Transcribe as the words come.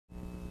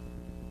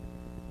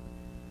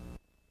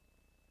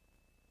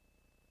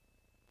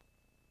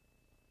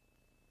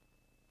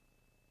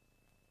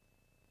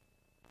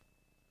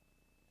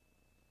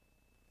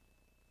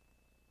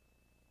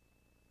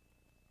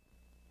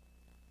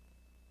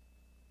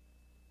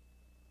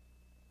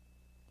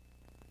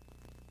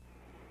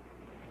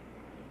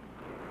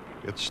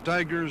It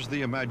staggers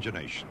the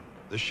imagination,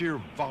 the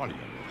sheer volume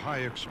of high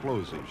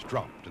explosives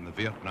dropped in the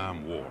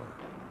Vietnam War.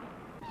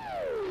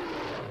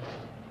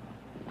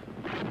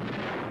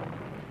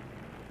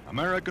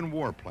 American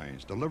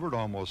warplanes delivered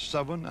almost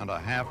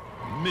 7.5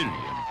 million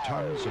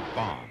tons of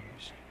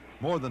bombs,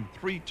 more than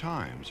 3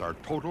 times our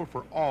total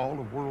for all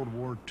of World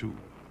War II.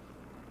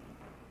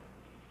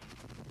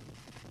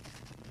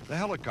 The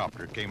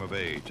helicopter came of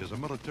age as a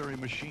military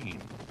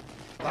machine.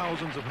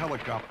 Thousands of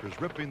helicopters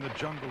ripping the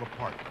jungle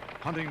apart,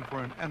 hunting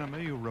for an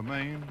enemy who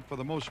remained, for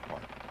the most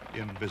part,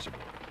 invisible.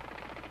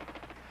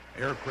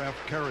 Aircraft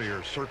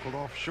carriers circled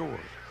offshore,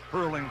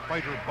 hurling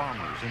fighter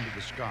bombers into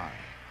the sky.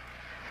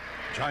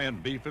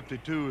 Giant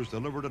B-52s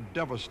delivered a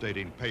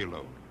devastating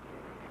payload.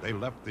 They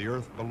left the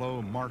earth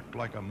below marked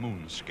like a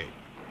moonscape.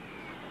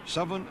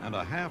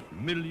 7.5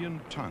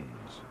 million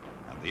tons,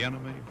 and the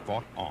enemy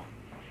fought on.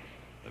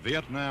 The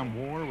Vietnam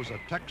War was a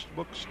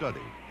textbook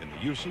study in the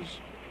uses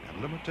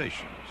and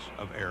limitations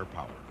of air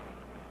power.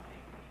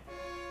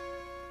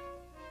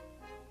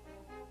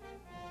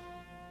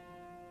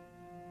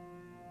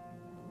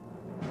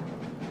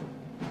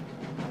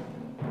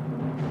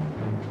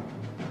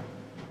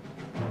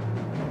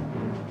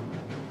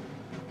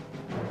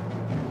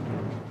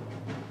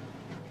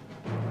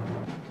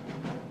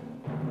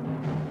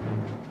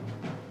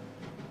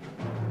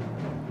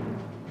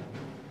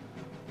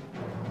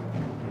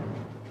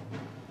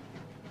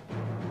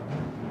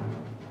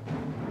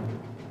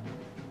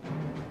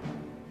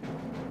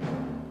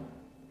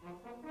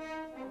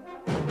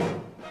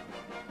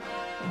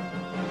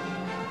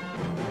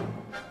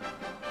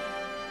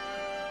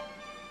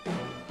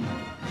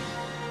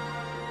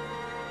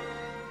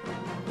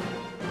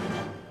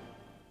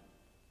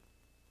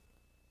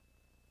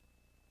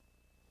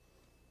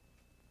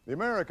 The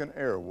American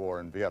air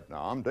war in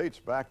Vietnam dates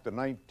back to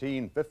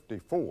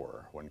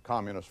 1954, when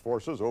communist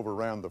forces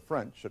overran the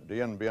French at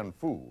Dien Bien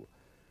Phu.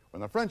 When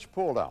the French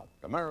pulled out,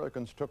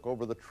 Americans took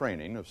over the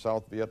training of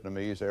South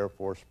Vietnamese Air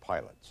Force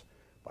pilots.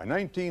 By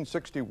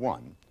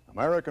 1961,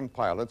 American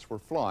pilots were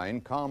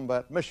flying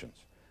combat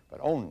missions, but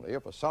only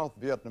if a South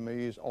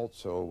Vietnamese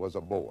also was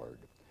aboard.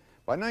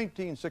 By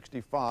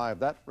 1965,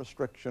 that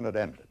restriction had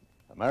ended.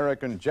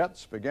 American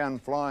jets began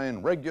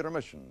flying regular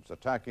missions,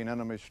 attacking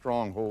enemy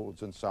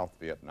strongholds in South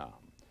Vietnam.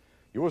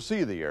 You will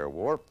see the air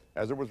war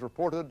as it was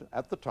reported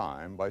at the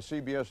time by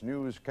CBS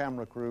News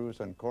camera crews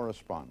and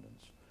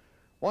correspondents.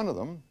 One of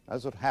them,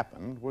 as it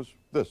happened, was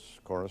this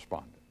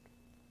correspondent.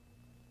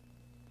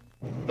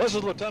 This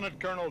is Lieutenant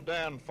Colonel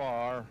Dan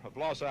Farr of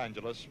Los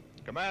Angeles,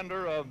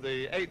 commander of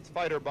the 8th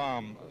Fighter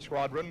Bomb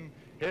Squadron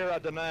here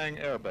at Da Nang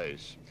Air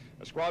Base,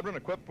 a squadron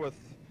equipped with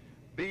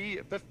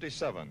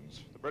B-57s.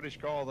 The British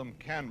call them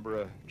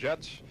Canberra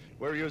jets.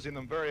 We're using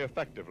them very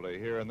effectively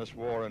here in this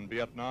war in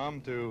Vietnam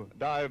to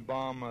dive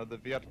bomb the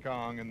Viet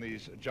Cong in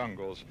these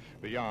jungles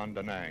beyond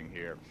Da Nang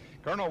here.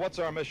 Colonel, what's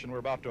our mission we're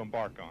about to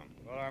embark on?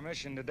 Well, our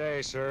mission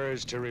today, sir,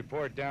 is to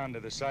report down to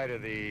the site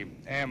of the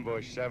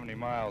ambush 70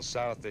 miles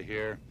south of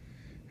here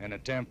and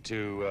attempt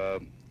to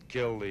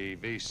kill the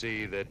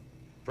VC that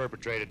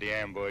perpetrated the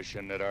ambush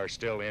and that are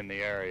still in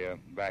the area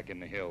back in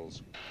the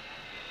hills.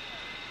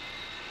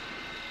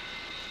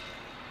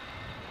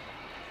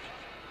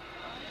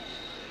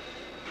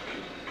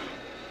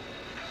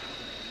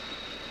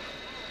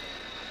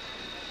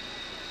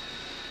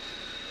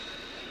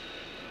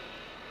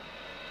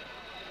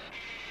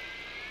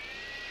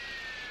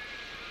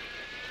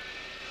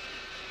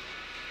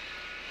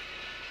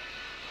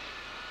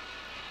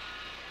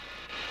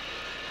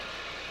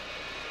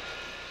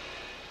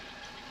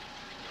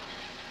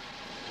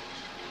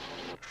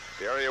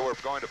 The area we're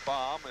going to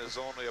bomb is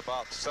only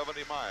about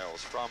 70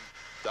 miles from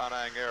Da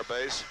Nang Air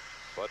Base,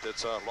 but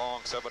it's a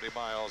long 70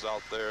 miles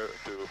out there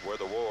to where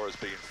the war is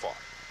being fought.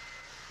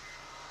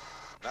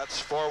 That's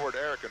forward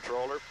air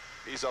controller.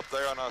 He's up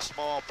there on a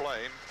small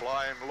plane,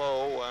 flying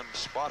low and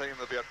spotting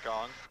the Viet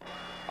Cong.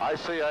 I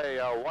see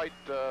a white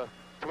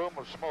plume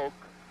of smoke.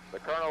 The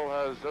colonel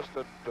has just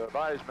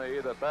advised me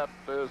that that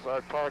is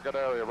our target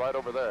area right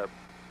over there.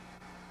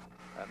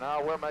 And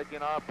now we're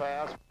making our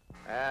pass,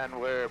 and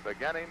we're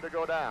beginning to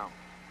go down.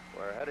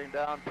 We're heading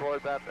down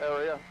toward that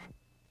area.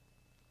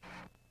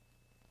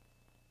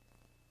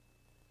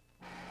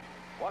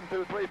 1,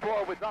 2, 3,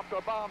 4, we dropped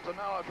our bombs, and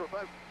now a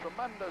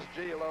tremendous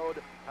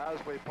G-load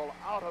as we pull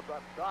out of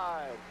that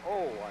dive.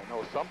 Oh, I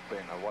know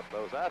something of what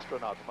those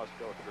astronauts must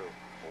go through.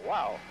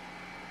 Wow.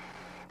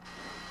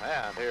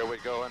 And here we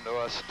go into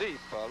a steep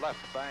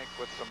left bank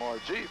with some more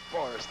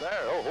G-force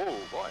there. Oh,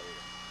 boy.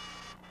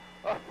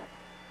 Oh.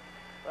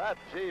 That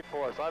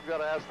G-force, I've got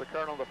to ask the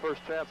colonel the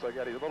first chance I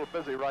get. He's a little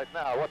busy right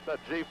now, what that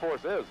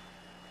G-force is.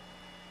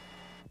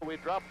 We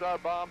dropped our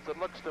bombs. It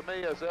looks to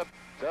me as if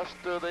just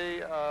to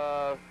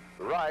the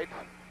right,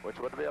 which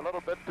would be a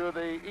little bit to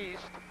the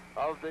east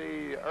of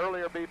the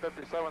earlier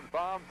B-57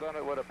 bombs, and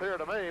it would appear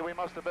to me we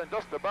must have been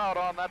just about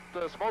on that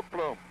smoke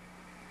plume.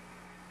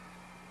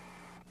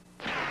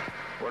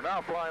 We're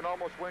now flying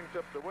almost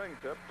wingtip to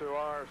wingtip to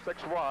our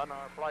 6-1,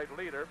 our flight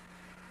leader.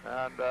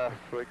 And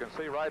we can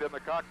see right in the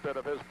cockpit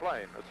of his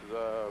plane. This is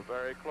a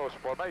very close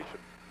formation.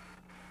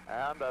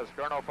 And as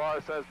Colonel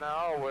Barr says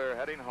now, we're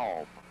heading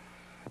home.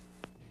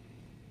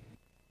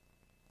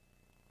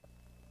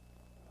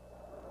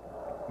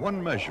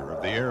 One measure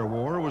of the air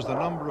war was the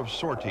number of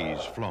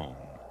sorties flown.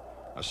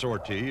 A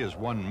sortie is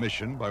one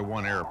mission by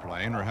one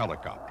airplane or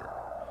helicopter.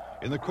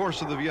 In the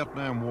course of the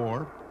Vietnam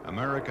War,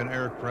 American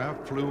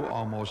aircraft flew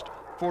almost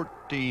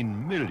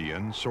 14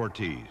 million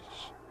sorties.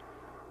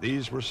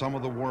 These were some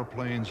of the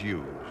warplanes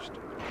used: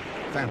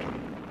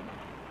 Phantom,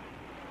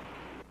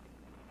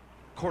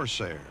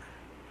 Corsair,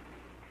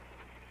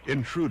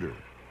 Intruder,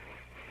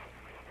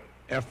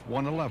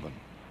 F-111,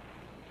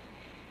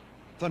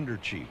 Thunder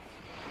Chief,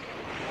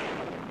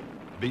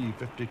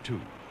 B-52,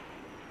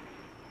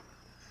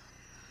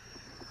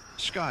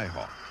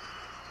 Skyhawk,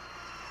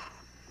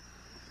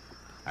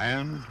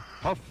 and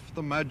Puff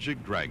the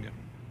Magic Dragon,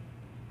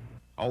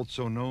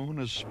 also known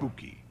as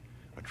Spooky,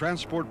 a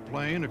transport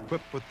plane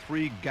equipped with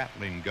 3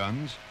 Gatling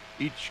guns,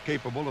 each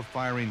capable of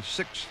firing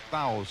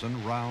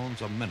 6,000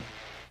 rounds a minute.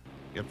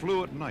 It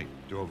flew at night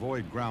to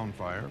avoid ground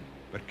fire,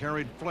 but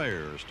carried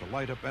flares to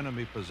light up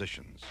enemy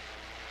positions.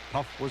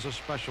 Puff was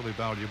especially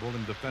valuable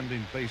in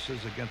defending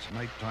bases against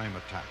nighttime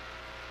attack.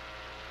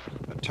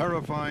 A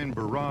terrifying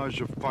barrage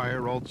of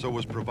fire also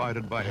was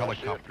provided by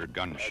helicopter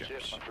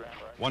gunships.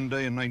 One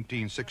day in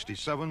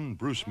 1967,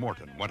 Bruce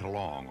Morton went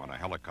along on a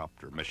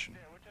helicopter mission.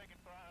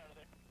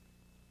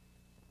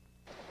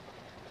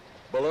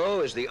 Below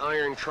is the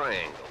Iron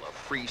Triangle, a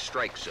free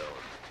strike zone.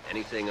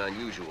 Anything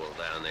unusual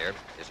down there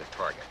is a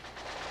target.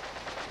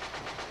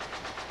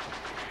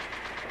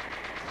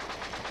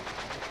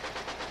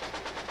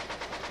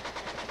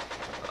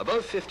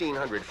 Above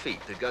 1,500 feet,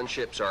 the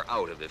gunships are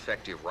out of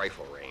effective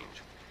rifle range.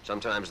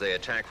 Sometimes they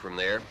attack from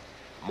there.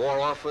 More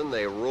often,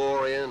 they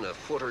roar in a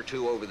foot or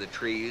two over the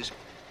trees,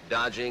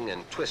 dodging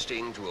and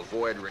twisting to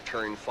avoid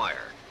return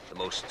fire, the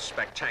most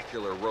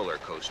spectacular roller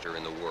coaster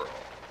in the world.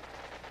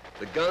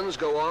 The guns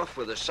go off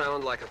with a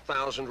sound like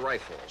 1,000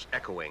 rifles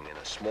echoing in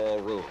a small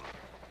room.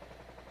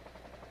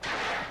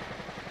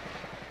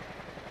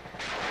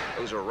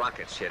 Those are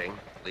rockets hitting,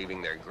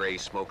 leaving their gray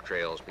smoke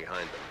trails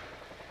behind them.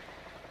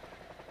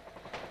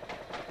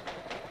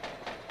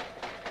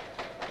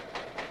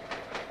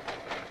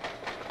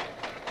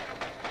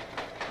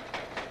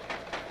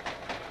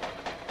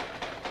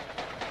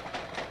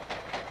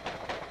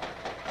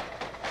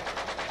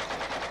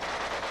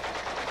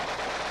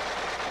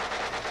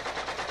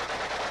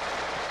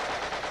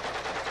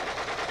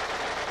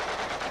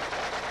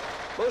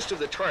 Most of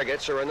the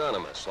targets are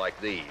anonymous, like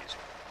these.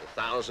 The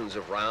thousands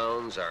of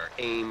rounds are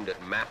aimed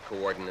at map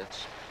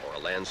coordinates or a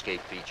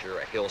landscape feature,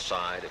 a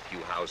hillside, a few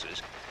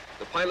houses.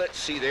 The pilots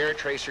see their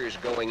tracers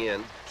going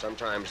in.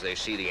 Sometimes they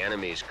see the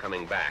enemies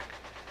coming back.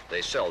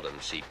 They seldom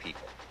see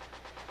people.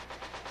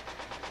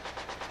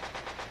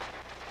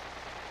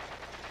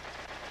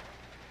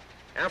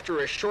 After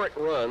a short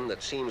run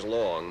that seems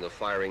long, the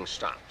firing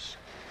stops.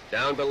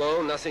 Down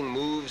below, nothing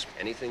moves.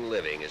 Anything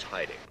living is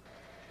hiding.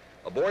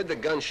 Aboard the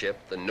gunship,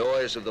 the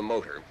noise of the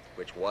motor,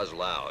 which was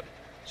loud,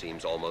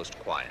 seems almost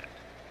quiet.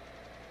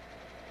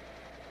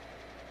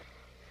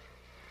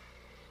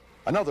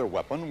 Another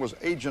weapon was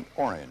Agent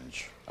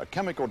Orange, a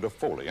chemical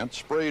defoliant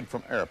sprayed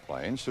from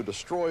airplanes to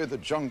destroy the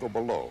jungle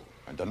below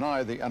and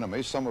deny the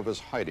enemy some of his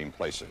hiding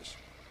places.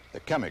 The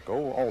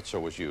chemical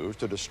also was used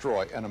to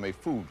destroy enemy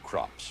food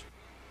crops.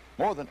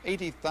 More than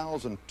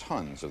 80,000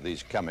 tons of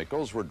these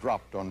chemicals were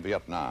dropped on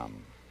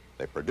Vietnam.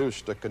 They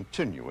produced a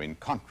continuing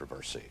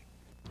controversy.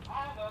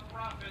 All the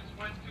profits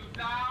went to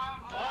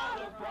down. All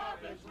the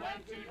profits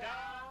went to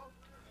down.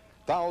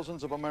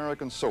 Thousands of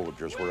American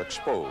soldiers were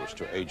exposed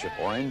to Agent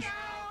Orange.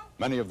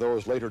 Many of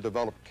those later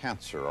developed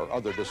cancer or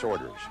other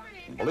disorders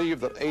and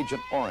believed that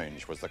Agent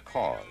Orange was the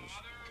cause.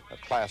 A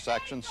class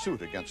action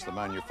suit against the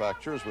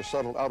manufacturers was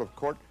settled out of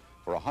court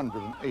for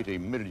 $180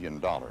 million.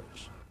 The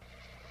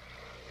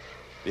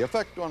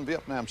effect on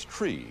Vietnam's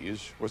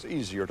trees was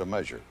easier to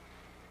measure.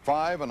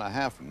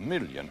 5.5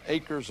 million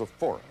acres of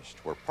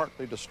forest were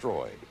partly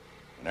destroyed,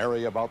 an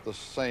area about the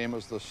same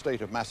as the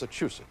state of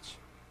Massachusetts.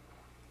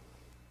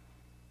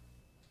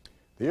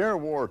 The air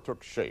war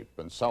took shape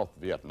in South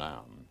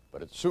Vietnam,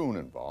 but it soon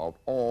involved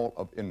all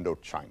of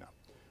Indochina.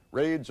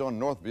 Raids on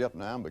North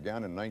Vietnam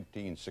began in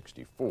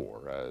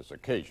 1964 as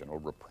occasional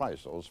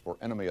reprisals for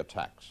enemy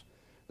attacks.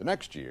 The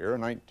next year,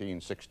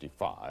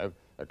 1965,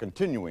 a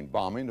continuing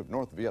bombing of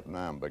North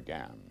Vietnam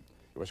began.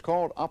 It was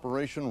called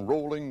Operation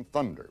Rolling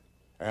Thunder,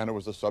 and it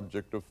was the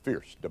subject of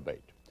fierce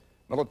debate.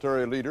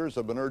 Military leaders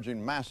have been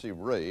urging massive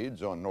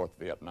raids on North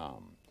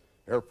Vietnam.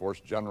 Air Force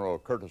General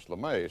Curtis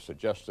LeMay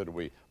suggested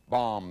we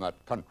bomb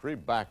that country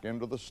back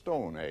into the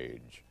Stone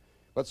Age.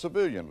 But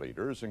civilian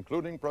leaders,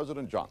 including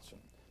President Johnson,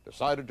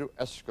 decided to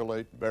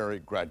escalate very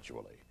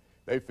gradually.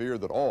 They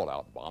feared that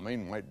all-out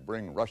bombing might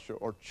bring Russia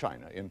or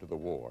China into the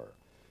war.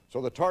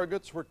 So the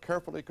targets were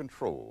carefully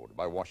controlled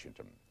by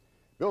Washington.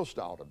 Bill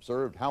Stout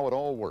observed how it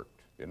all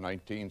worked in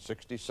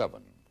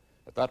 1967.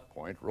 At that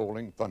point,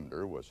 Rolling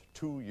Thunder was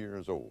 2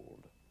 years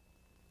old.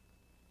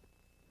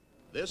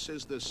 This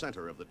is the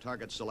center of the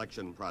target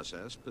selection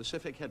process,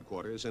 Pacific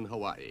Headquarters in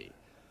Hawaii.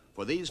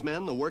 For these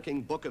men, the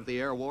working book of the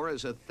air war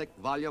is a thick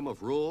volume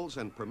of rules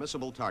and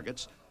permissible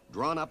targets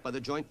drawn up by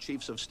the Joint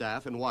Chiefs of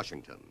Staff in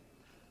Washington.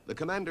 The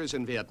commanders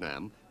in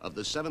Vietnam of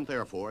the 7th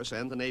Air Force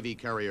and the Navy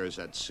carriers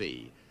at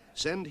sea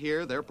send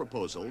here their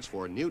proposals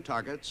for new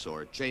targets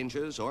or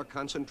changes or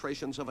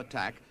concentrations of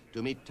attack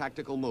to meet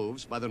tactical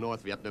moves by the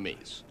North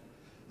Vietnamese.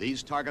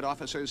 These target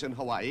officers in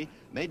Hawaii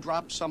may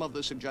drop some of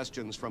the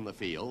suggestions from the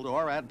field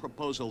or add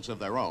proposals of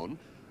their own,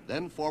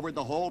 then forward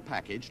the whole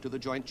package to the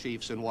Joint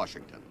Chiefs in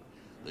Washington.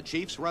 The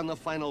chiefs run the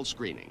final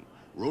screening,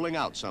 ruling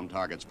out some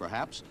targets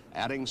perhaps,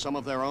 adding some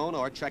of their own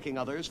or checking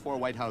others for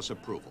White House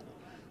approval.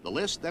 The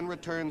list then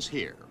returns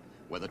here,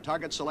 where the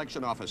target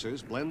selection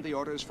officers blend the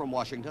orders from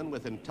Washington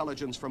with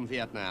intelligence from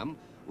Vietnam,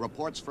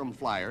 reports from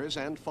flyers,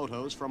 and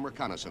photos from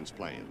reconnaissance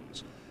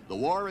planes. The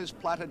war is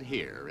plotted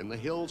here in the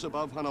hills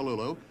above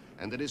Honolulu,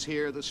 and it is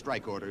here the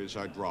strike orders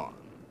are drawn.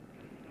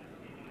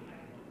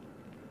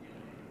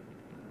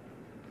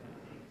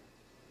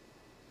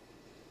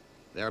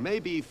 There may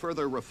be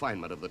further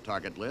refinement of the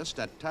target list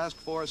at Task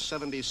Force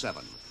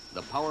 77,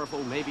 the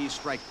powerful Navy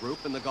strike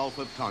group in the Gulf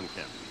of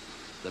Tonkin.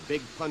 The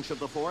big punch of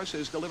the force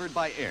is delivered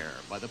by air,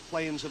 by the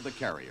planes of the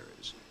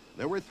carriers.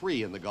 There were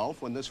 3 in the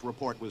Gulf when this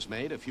report was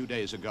made a few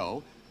days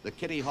ago, the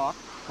Kitty Hawk,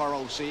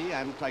 Coral Sea,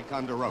 and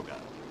Ticonderoga.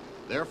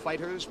 Their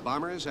fighters,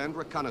 bombers, and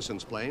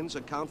reconnaissance planes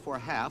account for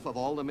half of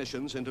all the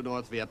missions into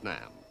North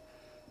Vietnam.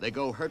 They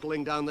go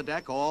hurtling down the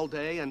deck all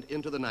day and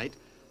into the night,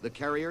 the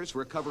carriers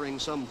recovering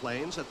some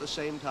planes at the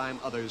same time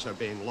others are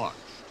being launched.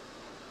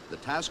 The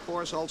task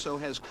force also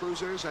has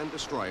cruisers and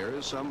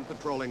destroyers, some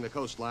patrolling the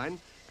coastline,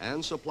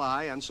 and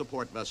supply and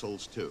support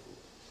vessels too.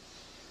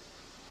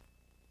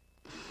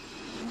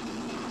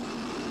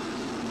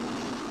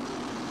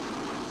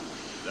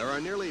 There are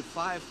nearly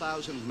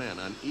 5,000 men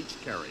on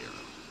each carrier,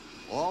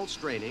 all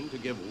straining to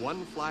give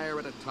one flyer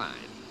at a time,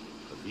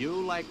 a view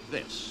like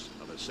this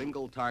of a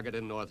single target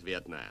in North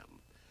Vietnam.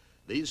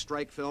 These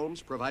strike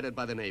films provided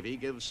by the Navy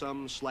give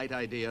some slight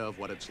idea of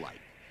what it's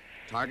like.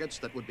 Targets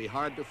that would be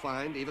hard to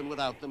find even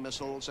without the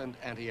missiles and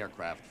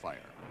anti-aircraft fire.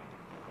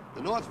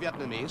 The North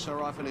Vietnamese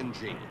are often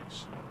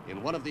ingenious.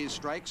 In one of these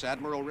strikes,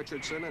 Admiral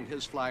Richardson and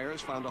his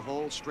flyers found a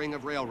whole string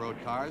of railroad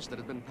cars that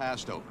had been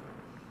passed over.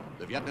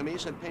 The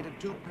Vietnamese had painted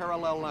 2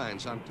 parallel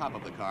lines on top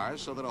of the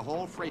cars so that a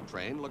whole freight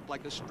train looked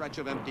like a stretch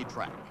of empty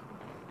track.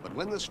 But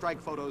when the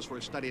strike photos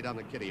were studied on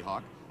the Kitty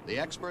Hawk, the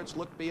experts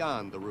looked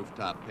beyond the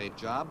rooftop paint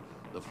job.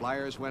 The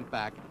flyers went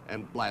back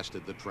and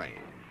blasted the train.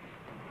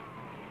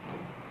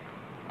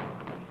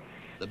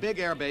 The big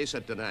air base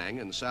at Da Nang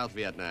in South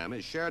Vietnam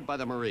is shared by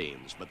the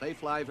Marines, but they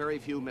fly very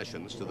few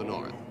missions to the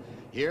north.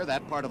 Here,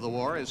 that part of the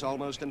war is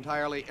almost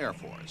entirely Air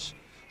Force.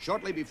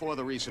 Shortly before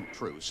the recent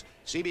truce,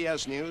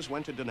 CBS News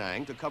went to Da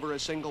Nang to cover a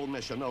single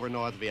mission over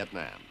North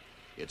Vietnam.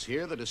 It's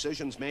here the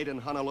decisions made in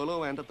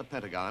Honolulu and at the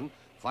Pentagon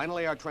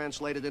finally are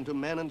translated into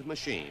men and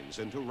machines,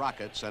 into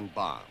rockets and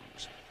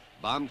bombs.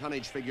 Bomb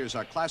tonnage figures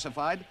are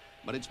classified,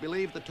 but it's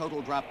believed the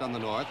total dropped on the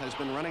north has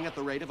been running at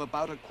the rate of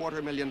about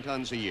 250,000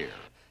 tons a year.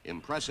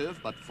 Impressive,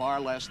 but far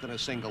less than a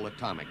single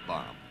atomic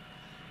bomb.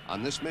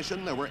 On this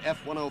mission, there were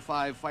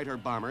F-105 fighter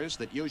bombers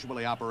that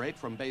usually operate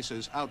from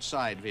bases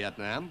outside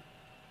Vietnam.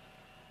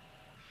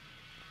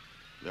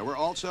 There were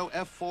also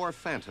F-4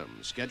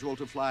 Phantoms scheduled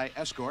to fly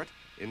escort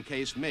in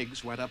case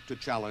MiGs went up to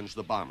challenge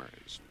the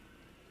bombers.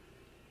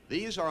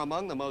 These are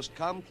among the most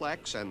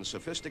complex and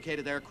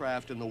sophisticated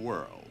aircraft in the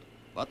world,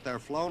 but they're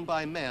flown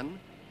by men,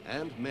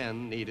 and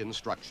men need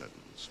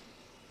instructions.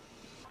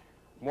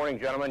 Good morning,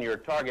 gentlemen. Your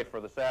target for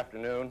this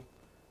afternoon,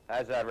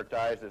 as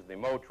advertised, is the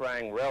Mo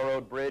Trang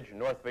Railroad Bridge in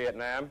North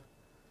Vietnam.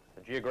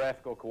 The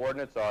geographical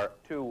coordinates are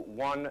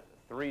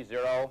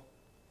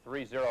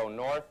 213030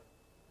 north,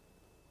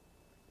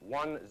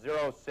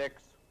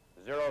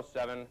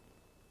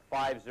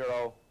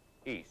 1060750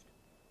 east.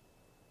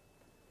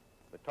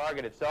 The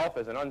target itself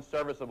is an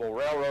unserviceable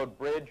railroad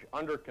bridge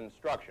under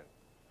construction.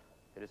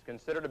 It is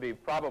considered to be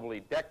probably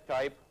deck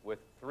type with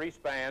 3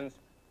 spans,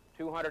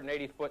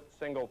 280-foot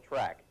single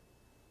track.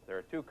 There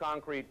are 2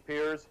 concrete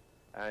piers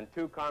and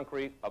 2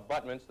 concrete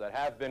abutments that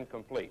have been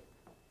complete.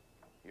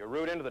 Your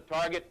route into the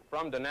target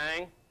from Da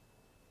Nang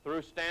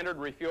through standard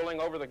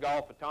refueling over the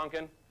Gulf of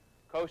Tonkin,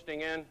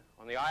 coasting in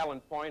on the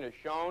island point is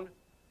shown,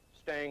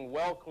 staying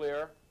well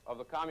clear of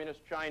the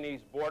Communist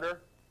Chinese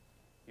border.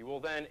 You will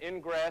then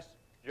ingress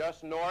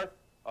just north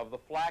of the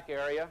flak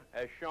area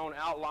as shown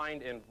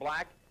outlined in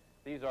black.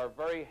 These are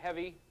very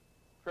heavy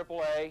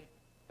AAA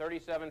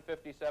 37,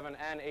 57,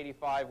 and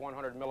 85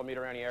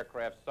 100mm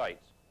anti-aircraft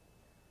sights.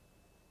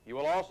 You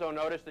will also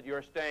notice that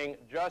you're staying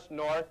just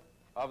north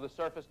of the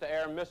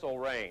surface-to-air missile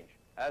range,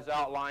 as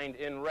outlined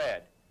in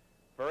red.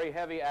 Very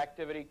heavy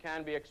activity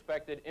can be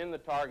expected in the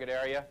target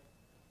area.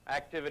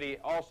 Activity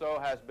also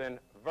has been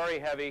very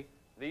heavy,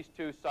 these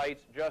 2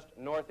 sites just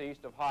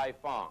northeast of Hai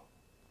Phong.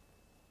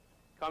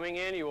 Coming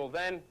in, you will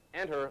then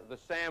enter the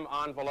SAM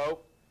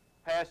envelope,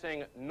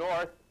 passing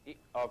north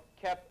of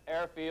Kep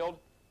Airfield.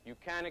 You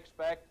can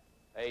expect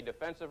a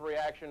defensive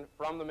reaction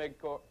from the MiG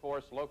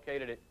force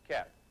located at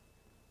Kep.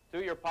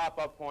 To your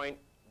pop-up point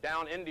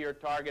down into your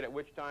target, at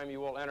which time you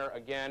will enter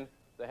again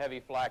the heavy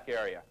flak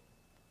area.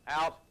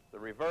 Out the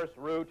reverse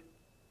route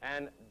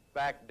and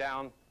back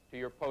down to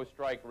your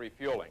post-strike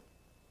refueling.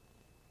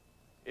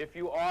 If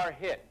you are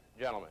hit,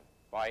 gentlemen,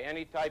 by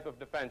any type of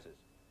defenses,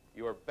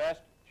 your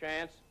best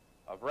chance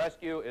of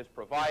rescue is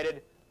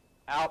provided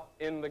out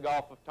in the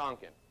Gulf of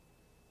Tonkin.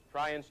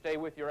 Try and stay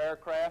with your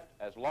aircraft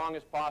as long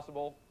as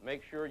possible.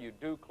 Make sure you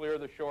do clear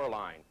the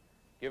shoreline.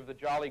 Give the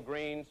Jolly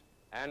Greens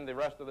and the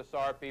rest of the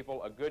SAR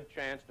people a good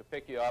chance to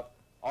pick you up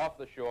off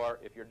the shore.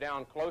 If you're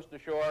down close to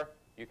shore,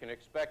 you can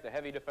expect a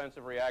heavy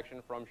defensive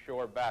reaction from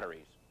shore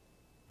batteries.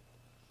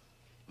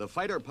 The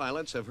fighter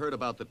pilots have heard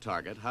about the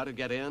target, how to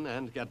get in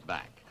and get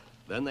back.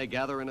 Then they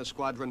gather in a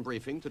squadron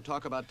briefing to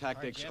talk about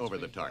tactics over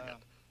the target.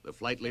 The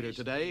flight leader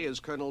today is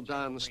Colonel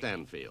Don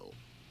Stanfield.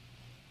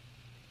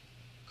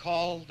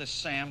 Call the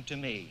SAM to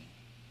me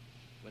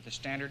with a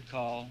standard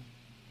call.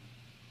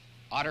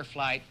 Otter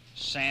flight,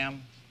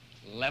 SAM,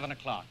 11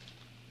 o'clock.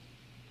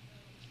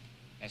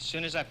 As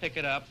soon as I pick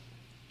it up,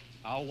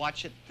 I'll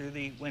watch it through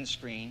the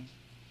windscreen.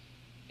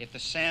 If the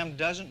SAM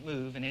doesn't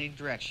move in any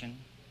direction,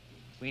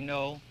 we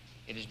know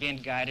it is being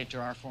guided to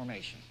our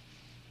formation.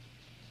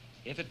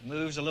 If it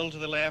moves a little to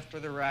the left or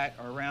the right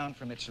or around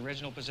from its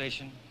original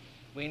position,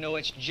 we know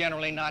it's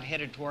generally not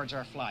headed towards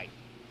our flight.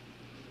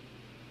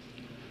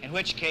 In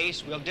which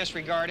case, we'll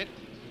disregard it,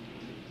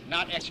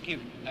 not execute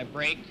a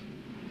break,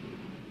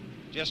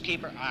 just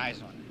keep our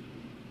eyes on it.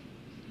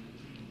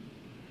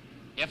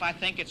 If I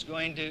think it's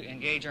going to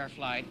engage our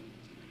flight,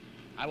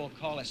 I will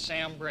call a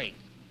SAM break.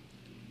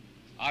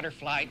 Otter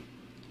flight,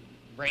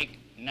 break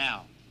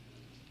now.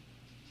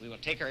 We will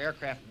take our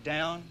aircraft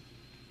down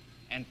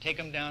and take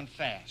them down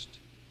fast.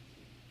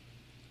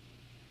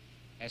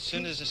 As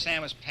soon as the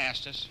SAM has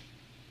passed us,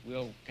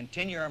 we'll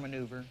continue our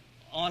maneuver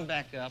on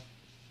back up,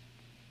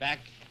 back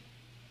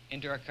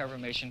into our cover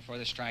mission for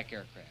the strike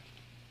aircraft.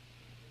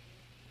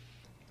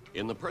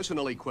 In the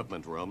personal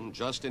equipment room,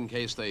 just in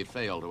case they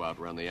fail to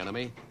outrun the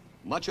enemy,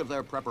 much of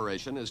their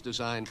preparation is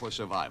designed for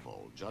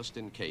survival, just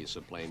in case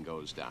a plane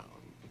goes down.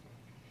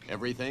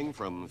 Everything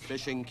from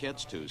fishing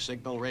kits to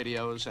signal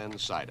radios and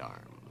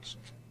sidearms.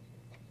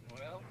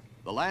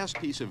 The last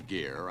piece of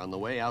gear on the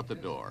way out the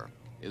door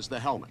is the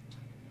helmet,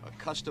 a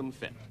custom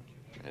fit,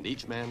 and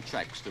each man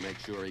checks to make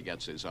sure he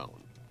gets his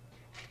own.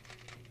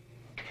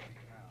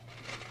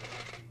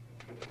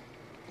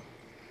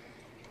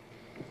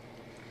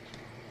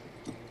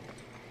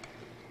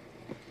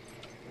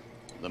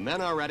 The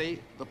men are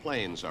ready, the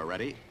planes are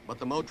ready, but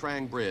the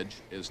Motrang Bridge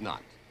is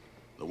not.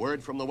 The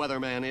word from the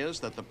weatherman is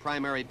that the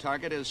primary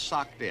target is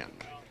socked in,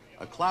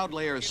 a cloud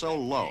layer so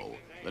low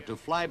that to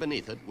fly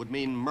beneath it would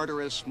mean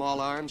murderous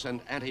small arms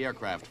and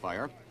anti-aircraft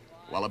fire,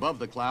 while above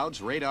the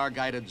clouds,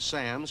 radar-guided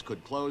SAMs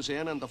could close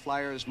in and the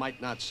flyers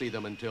might not see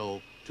them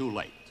until too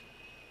late.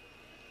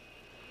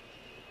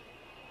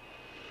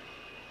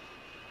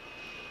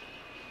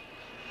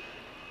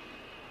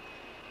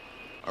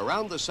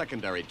 Around the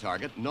secondary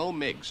target, no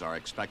MiGs are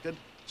expected,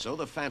 so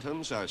the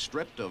Phantoms are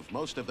stripped of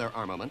most of their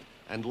armament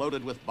and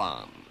loaded with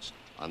bombs.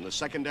 On the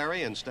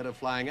secondary, instead of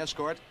flying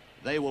escort,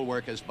 they will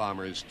work as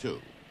bombers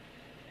too.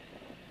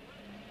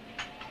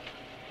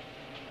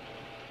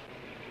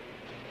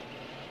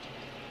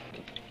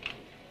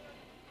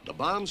 The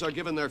bombs are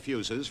given their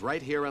fuses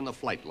right here on the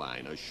flight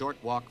line, a short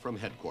walk from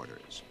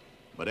headquarters.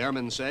 But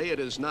airmen say it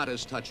is not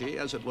as touchy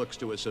as it looks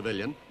to a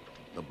civilian.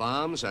 The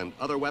bombs and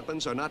other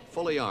weapons are not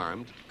fully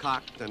armed,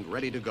 cocked, and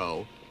ready to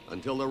go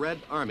until the red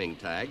arming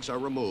tags are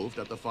removed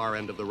at the far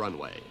end of the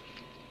runway.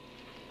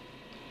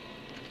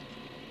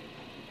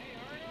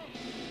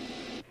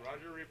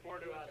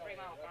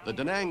 The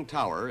Da Nang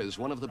Tower is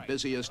one of the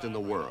busiest in the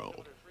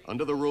world.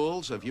 Under the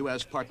rules of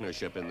U.S.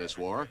 partnership in this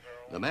war,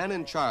 the man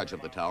in charge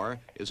of the tower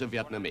is a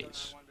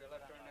Vietnamese.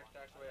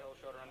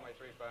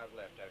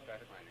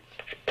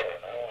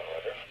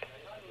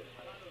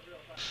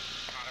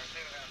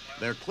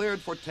 They're cleared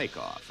for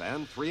takeoff,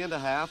 and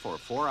 3.5 or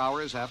 4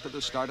 hours after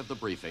the start of the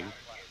briefing,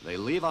 they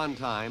leave on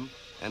time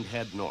and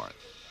head north.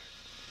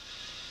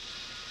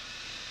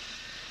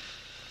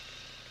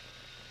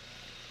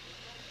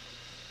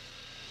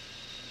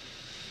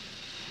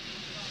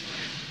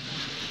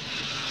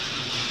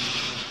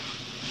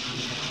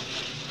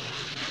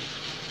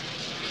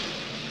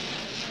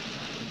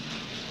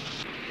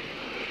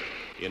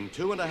 In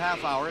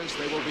 2.5 hours,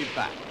 they will be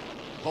back.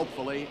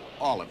 Hopefully,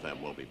 all of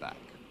them will be back.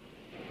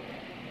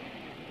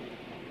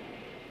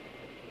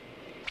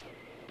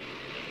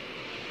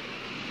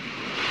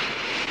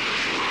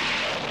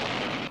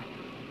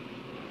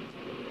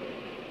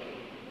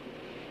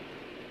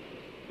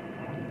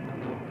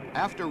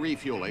 After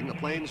refueling, the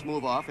planes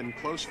move off in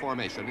close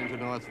formation into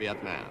North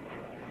Vietnam.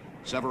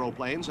 Several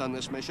planes on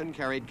this mission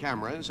carried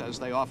cameras, as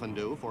they often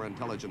do for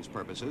intelligence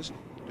purposes,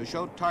 to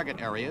show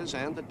target areas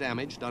and the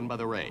damage done by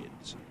the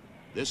raids.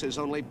 This is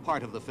only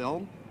part of the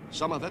film.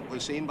 Some of it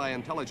was seen by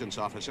intelligence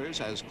officers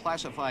as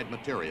classified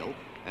material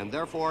and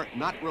therefore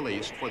not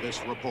released for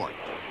this report.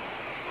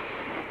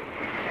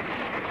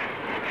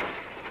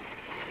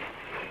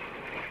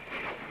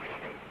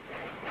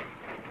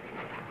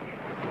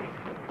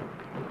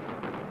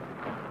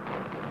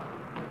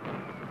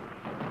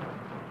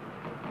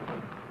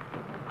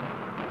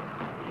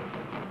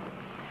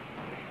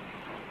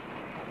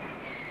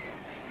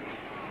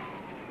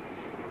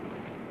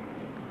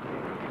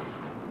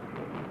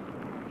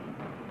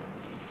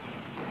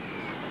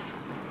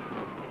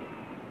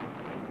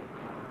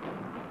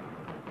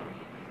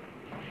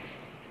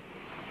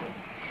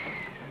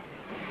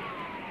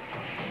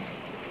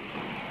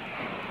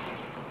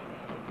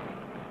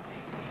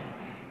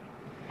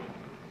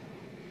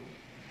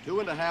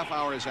 2.5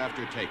 hours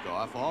after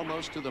takeoff,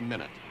 almost to the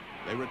minute,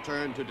 they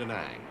return to Da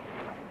Nang.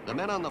 The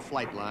men on the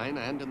flight line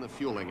and in the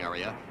fueling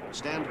area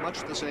stand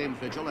much the same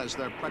vigil as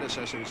their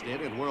predecessors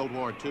did in World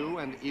War II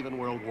and even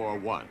World War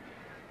I.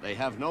 They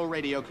have no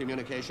radio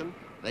communication.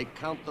 They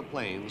count the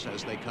planes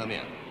as they come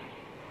in.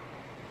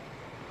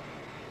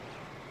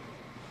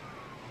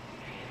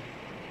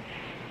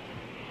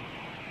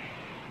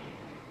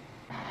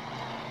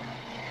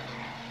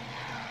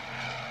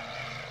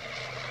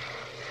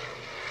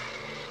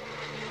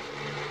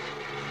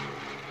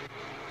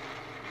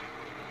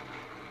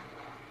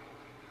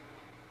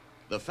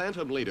 The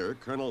Phantom leader,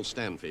 Colonel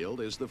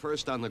Stanfield, is the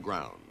first on the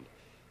ground.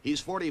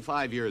 He's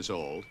 45 years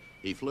old.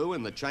 He flew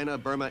in the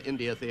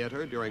China-Burma-India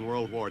theater during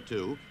World War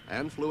II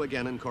and flew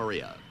again in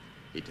Korea.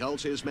 He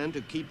tells his men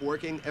to keep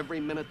working every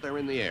minute they're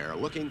in the air,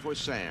 looking for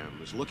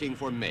SAMs, looking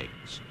for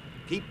MiGs.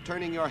 Keep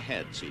turning your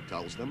heads, he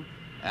tells them,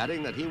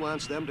 adding that he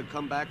wants them to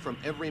come back from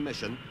every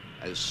mission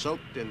as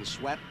soaked in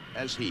sweat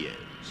as he is.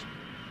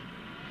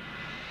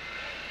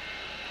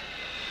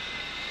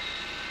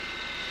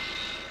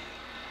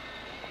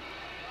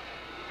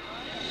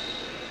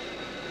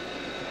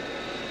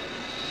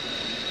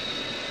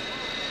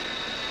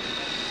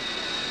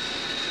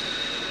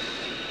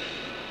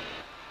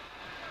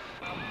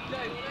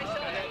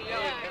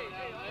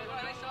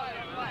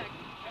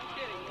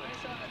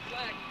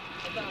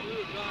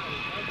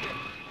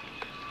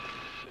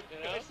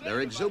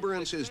 Their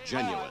exuberance is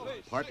genuine,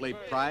 partly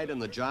pride in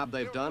the job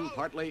they've done,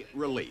 partly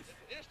relief.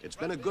 It's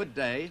been a good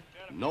day,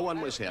 no one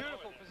was hit,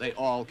 they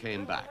all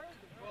came back.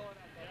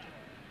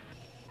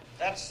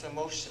 That's the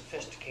most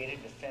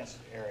sophisticated defense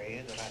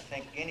area that I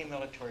think any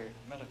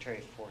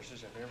military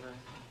forces have ever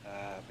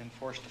been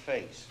forced to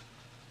face.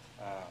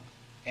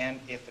 And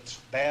if it's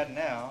bad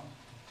now,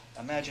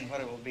 imagine what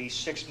it will be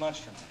 6 months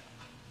from now,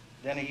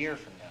 then a year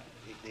from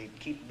now. They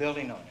keep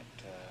building on it.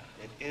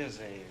 It is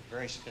a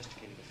very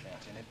sophisticated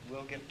defense, and it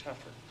will get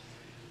tougher.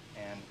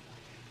 And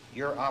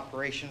your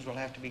operations will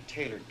have to be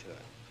tailored to it.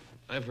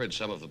 I've heard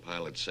some of the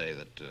pilots say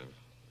that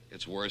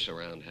it's worse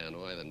around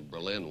Hanoi than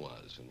Berlin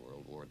was in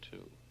World War II.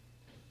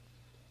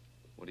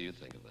 What do you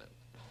think of that?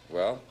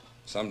 Well,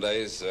 some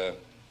days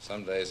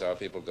our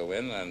people go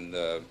in and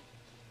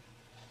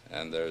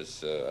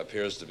there's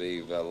appears to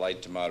be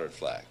light to moderate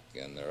flak,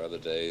 and there are other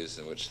days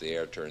in which the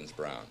air turns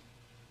brown.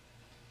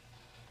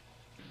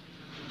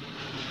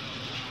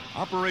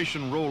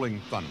 Operation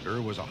Rolling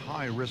Thunder was a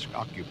high-risk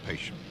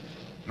occupation.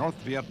 North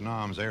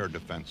Vietnam's air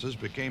defenses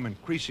became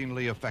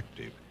increasingly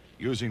effective,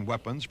 using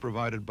weapons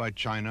provided by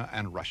China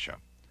and Russia.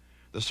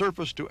 The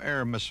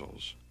surface-to-air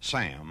missiles,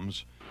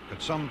 SAMs,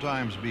 could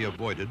sometimes be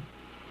avoided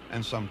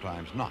and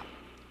sometimes not.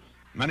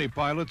 Many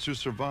pilots who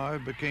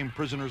survived became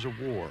prisoners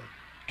of war,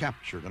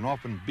 captured and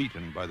often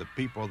beaten by the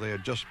people they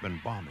had just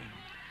been bombing.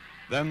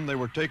 Then they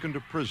were taken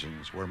to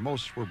prisons where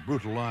most were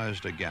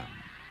brutalized again.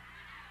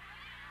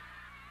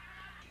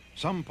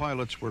 Some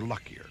pilots were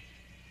luckier.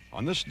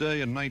 On this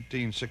day in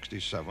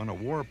 1967, a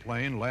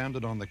warplane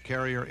landed on the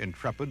carrier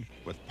Intrepid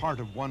with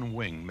part of one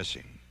wing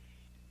missing.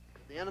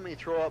 The enemy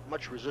throw up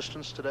much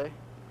resistance today?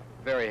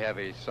 Very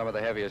heavy, some of the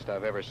heaviest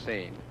I've ever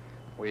seen.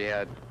 We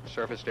had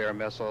surface-to-air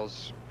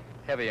missiles,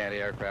 heavy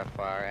anti-aircraft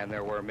fire, and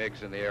there were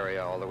MiGs in the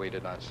area, although we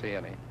did not see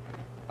any.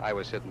 I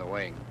was hit in the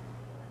wing.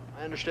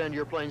 I understand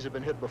your planes have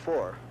been hit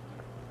before.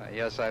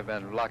 Yes, I've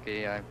been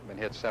lucky. I've been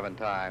hit 7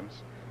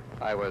 times.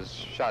 I was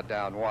shot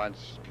down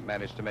once,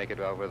 managed to make it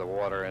over the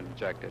water and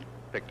ejected,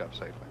 picked up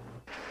safely.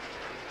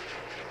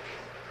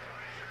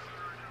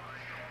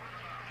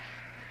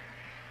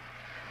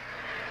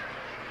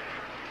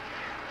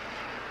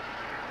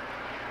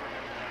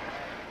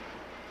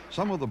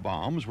 Some of the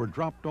bombs were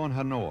dropped on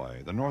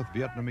Hanoi, the North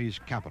Vietnamese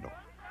capital.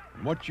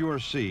 And what you are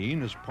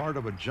seeing is part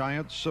of a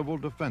giant civil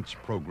defense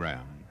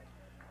program.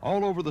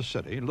 All over the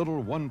city,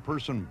 little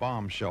one-person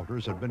bomb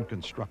shelters had been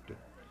constructed.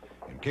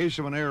 In case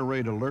of an air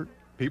raid alert,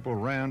 people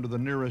ran to the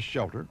nearest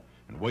shelter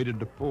and waited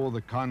to pull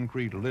the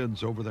concrete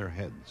lids over their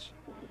heads.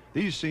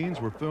 These scenes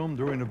were filmed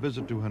during a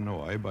visit to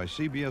Hanoi by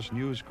CBS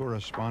News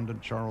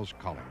correspondent Charles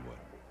Collingwood.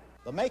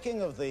 The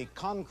making of the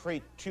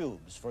concrete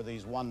tubes for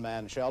these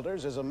one-man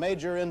shelters is a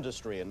major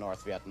industry in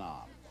North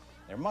Vietnam.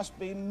 There must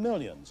be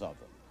millions of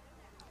them.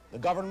 The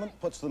government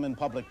puts them in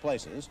public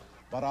places,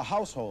 but a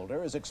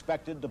householder is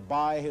expected to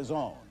buy his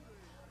own.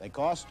 They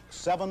cost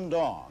 7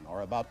 dong,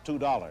 or about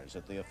 $2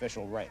 at the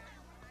official rate.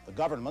 The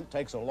government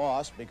takes a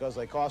loss because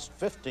they cost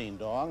 15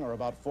 dong, or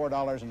about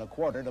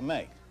 $4.25 to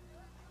make.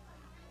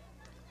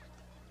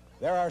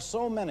 There are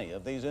so many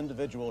of these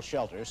individual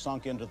shelters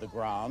sunk into the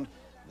ground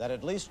that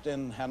at least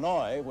in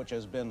Hanoi, which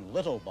has been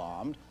little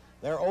bombed,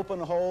 their open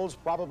holes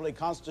probably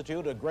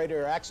constitute a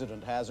greater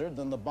accident hazard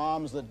than the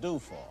bombs that do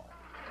fall.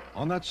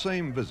 On that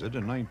same visit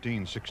in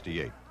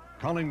 1968,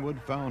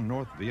 Collingwood found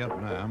North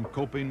Vietnam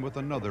coping with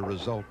another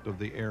result of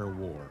the air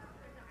war.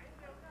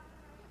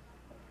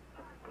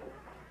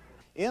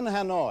 In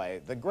Hanoi,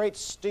 the great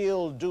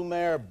steel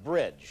Dumer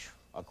Bridge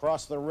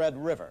across the Red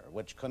River,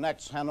 which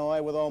connects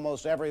Hanoi with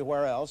almost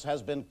everywhere else,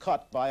 has been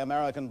cut by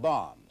American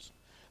bombs.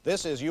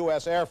 This is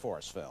U.S. Air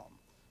Force film.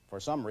 For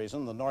some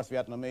reason, the North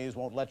Vietnamese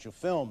won't let you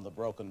film the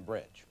broken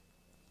bridge.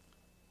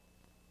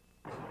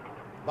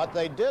 But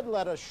they did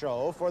let us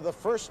show for the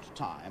first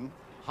time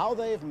how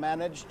they've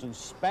managed to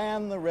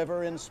span the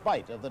river in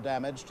spite of the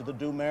damage to the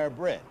Dumer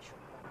Bridge.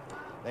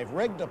 They've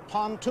rigged a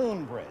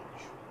pontoon bridge.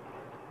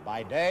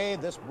 By day,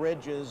 this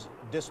bridge is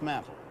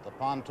dismantled. The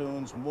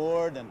pontoons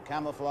moored and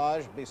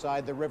camouflaged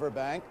beside the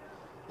riverbank.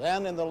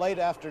 Then in the late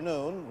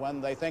afternoon,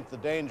 when they think the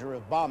danger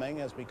of bombing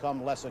has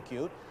become less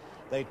acute,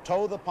 they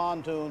tow the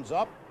pontoons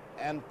up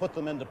and put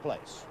them into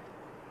place.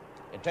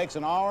 It takes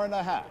an hour and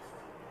a half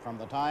from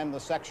the time the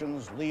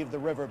sections leave the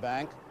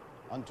riverbank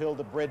until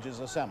the bridge is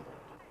assembled.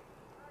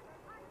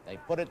 They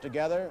put it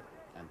together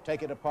and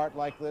take it apart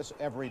like this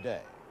every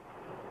day.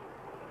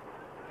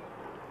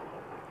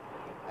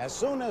 As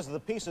soon as the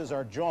pieces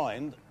are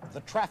joined,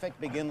 the traffic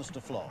begins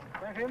to flow.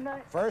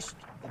 First,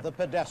 the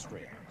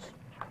pedestrians,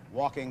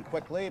 walking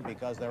quickly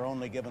because they're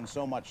only given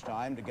so much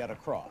time to get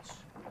across.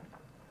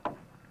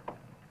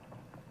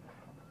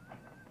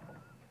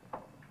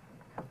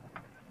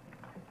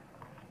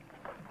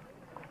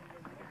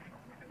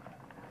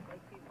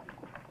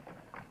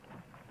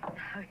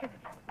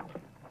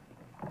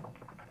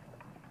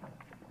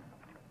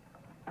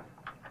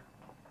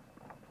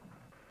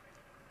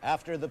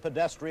 After the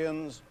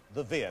pedestrians,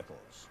 the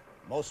vehicles,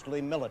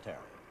 mostly military,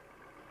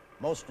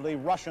 mostly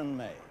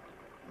Russian-made,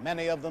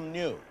 many of them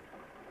new,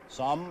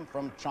 some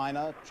from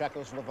China,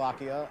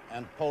 Czechoslovakia,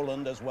 and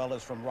Poland, as well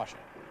as from Russia,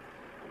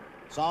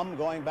 some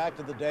going back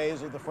to the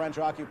days of the French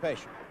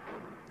occupation.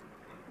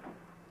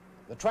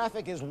 The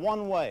traffic is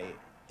one way.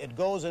 It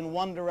goes in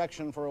one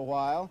direction for a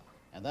while,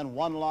 and then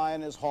one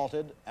line is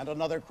halted and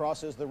another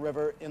crosses the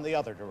river in the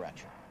other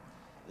direction.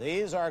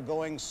 These are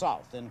going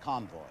south in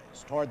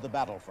convoys toward the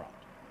battlefront.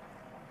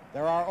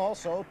 There are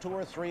also 2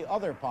 or 3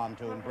 other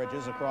pontoon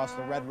bridges across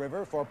the Red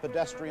River for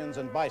pedestrians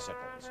and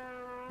bicycles.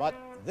 But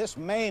this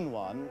main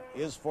one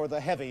is for the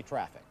heavy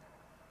traffic.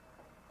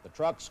 The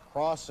trucks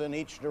cross in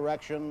each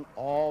direction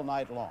all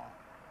night long.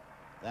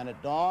 Then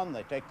at dawn,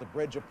 they take the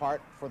bridge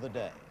apart for the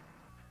day.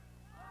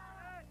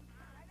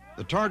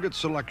 The target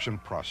selection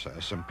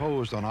process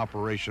imposed on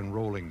Operation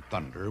Rolling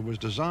Thunder was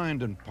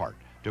designed in part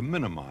to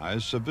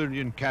minimize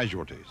civilian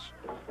casualties.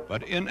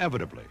 But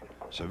inevitably,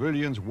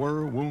 civilians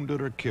were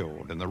wounded or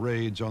killed in the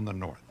raids on the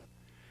north.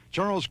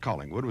 Charles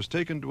Collingwood was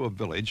taken to a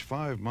village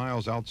 5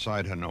 miles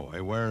outside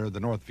Hanoi where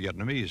the North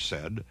Vietnamese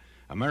said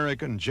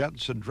American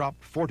jets had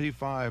dropped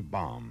 45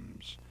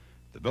 bombs.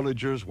 The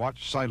villagers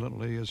watched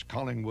silently as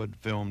Collingwood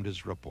filmed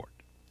his report.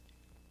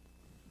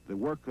 The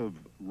work of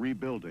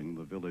rebuilding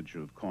the village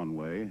of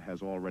Conway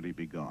has already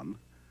begun.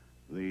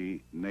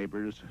 The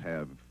neighbors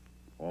have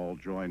all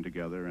joined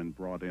together and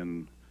brought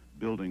in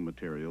building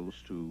materials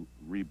to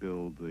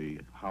rebuild the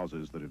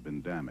houses that have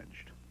been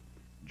damaged.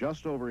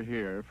 Just over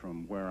here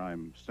from where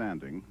I'm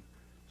standing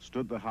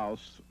stood the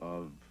house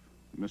of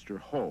Mr.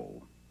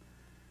 Ho,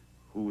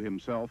 who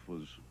himself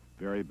was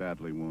very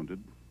badly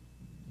wounded,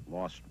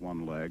 lost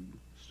one leg,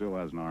 still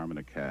has an arm in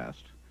a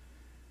cast.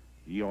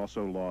 He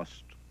also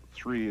lost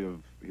 3 of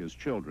his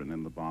children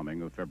in the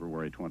bombing of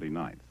February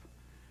 29th.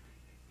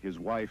 His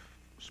wife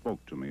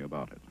spoke to me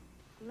about it.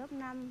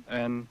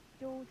 And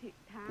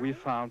we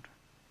found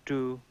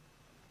 2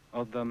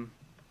 of them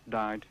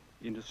died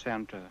in the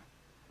center.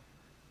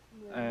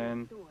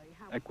 And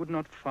I could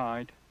not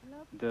find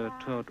the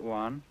 3rd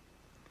one.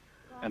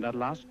 And at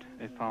last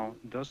I found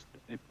just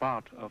a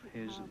part of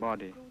his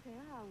body.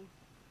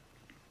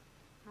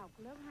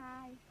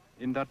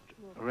 In that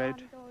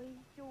raid,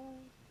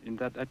 in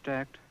that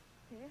attack,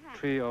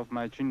 3 of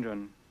my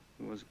children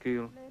was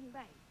killed.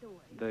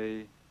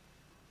 They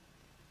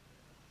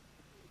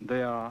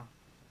are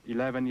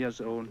 11 years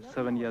old,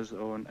 7 years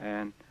old,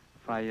 and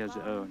 5 years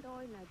old.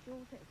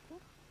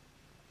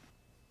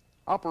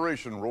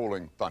 Operation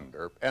Rolling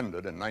Thunder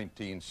ended in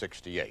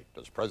 1968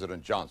 as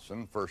President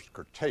Johnson first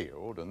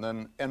curtailed and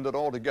then ended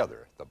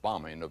altogether the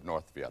bombing of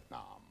North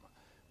Vietnam.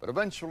 But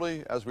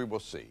eventually, as we will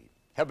see,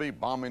 heavy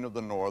bombing of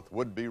the North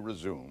would be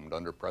resumed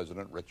under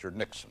President Richard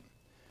Nixon.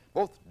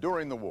 Both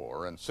during the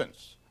war and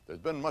since, there's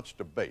been much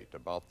debate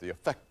about the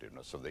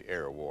effectiveness of the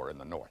air war in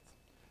the North.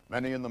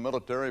 Many in the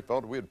military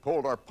felt we had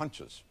pulled our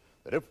punches,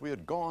 that if we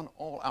had gone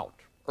all out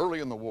early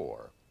in the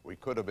war, we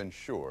could have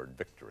ensured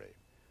victory.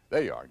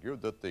 They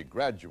argued that the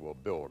gradual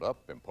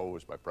buildup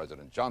imposed by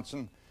President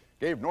Johnson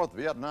gave North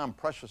Vietnam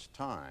precious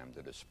time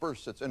to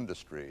disperse its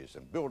industries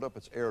and build up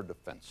its air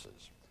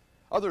defenses.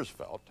 Others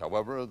felt,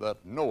 however,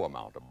 that no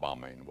amount of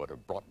bombing would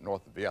have brought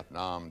North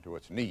Vietnam to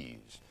its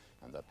knees,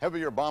 and that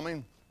heavier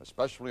bombing,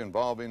 especially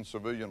involving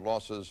civilian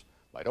losses,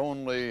 might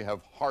only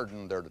have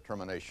hardened their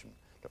determination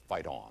to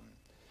fight on.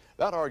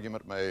 That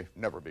argument may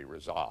never be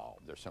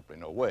resolved. There's simply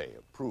no way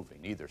of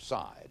proving either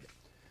side.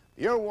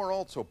 The air war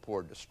also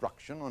poured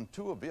destruction on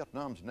 2 of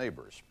Vietnam's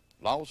neighbors,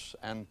 Laos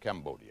and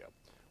Cambodia,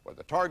 where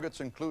the targets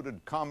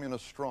included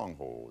communist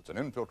strongholds and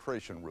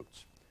infiltration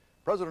routes.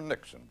 President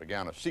Nixon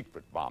began a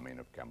secret bombing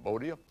of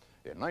Cambodia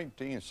in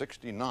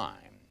 1969,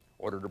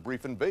 ordered a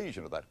brief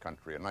invasion of that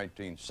country in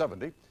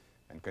 1970,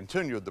 and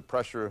continued the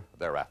pressure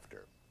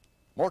thereafter.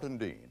 Morton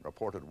Dean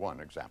reported one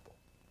example.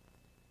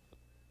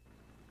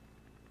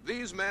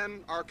 These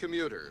men are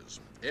commuters.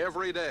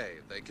 Every day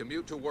they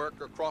commute to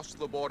work across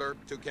the border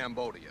to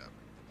Cambodia.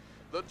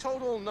 The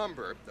total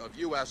number of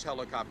U.S.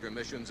 helicopter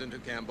missions into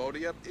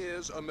Cambodia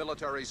is a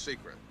military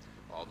secret,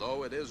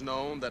 although it is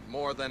known that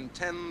more than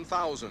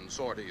 10,000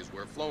 sorties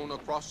were flown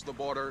across the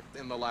border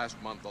in the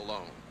last month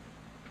alone.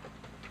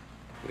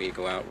 We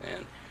go out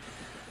and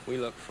we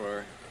look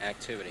for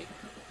activity,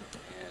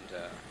 and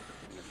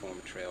in the form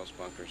of trails,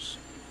 bunkers,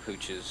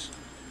 hooches,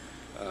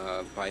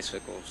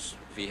 bicycles,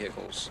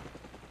 vehicles,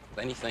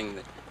 anything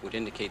that would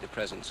indicate the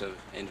presence of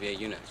NVA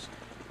units.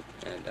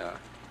 And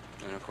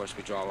of course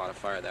we draw a lot of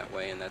fire that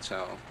way, and that's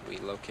how we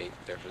locate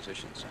their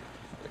positions.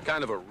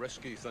 Kind of a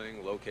risky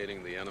thing,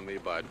 locating the enemy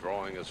by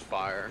drawing his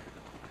fire.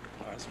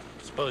 I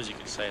suppose you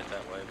could say it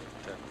that way,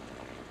 but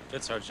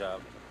it's our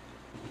job.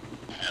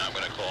 And I'm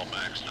going to call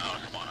Max now.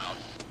 Come on out.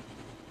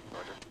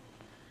 Roger.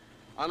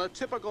 On a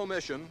typical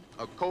mission,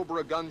 a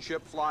Cobra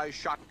gunship flies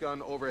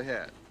shotgun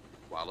overhead,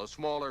 while a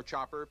smaller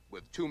chopper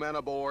with 2 men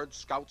aboard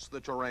scouts the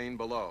terrain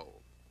below.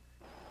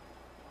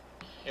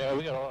 Yeah,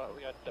 we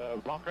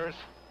got bunkers.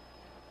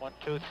 1,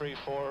 2, 3,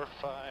 4,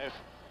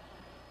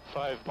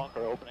 5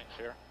 bunker openings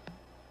here.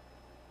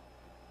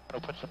 I'll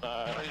put some.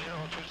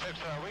 3026.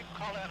 We can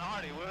call in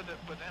Hardy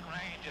within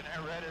range, and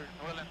they're ready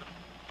and willing to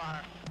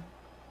fire.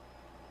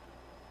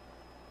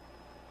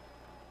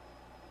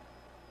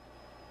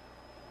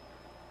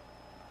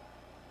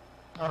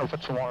 I'm gonna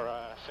put some more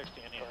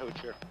 60 in the hooch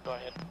here. Go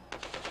ahead.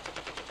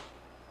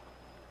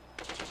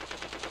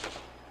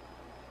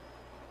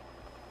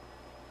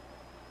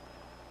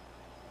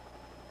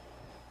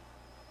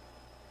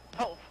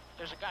 Oh,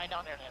 there's a guy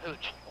down there in the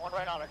hooch. One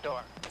right on the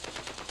door.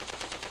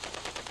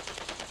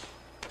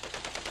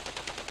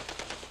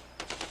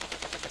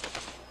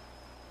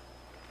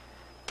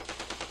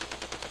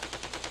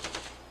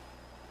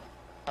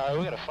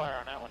 We got a fire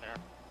on that one there.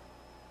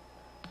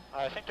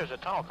 I think there's a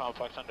tunnel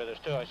complex under this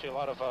too. I see a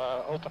lot of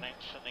openings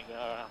in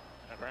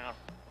the ground.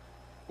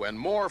 When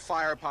more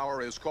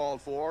firepower is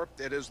called for,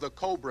 it is the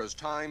Cobra's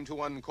time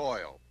to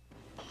uncoil.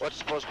 What's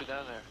supposed to be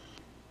down there?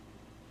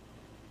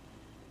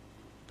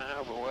 I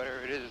know, but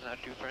whatever it is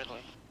not too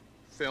friendly.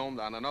 Filmed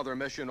on another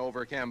mission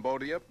over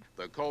Cambodia,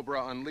 the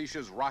Cobra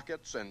unleashes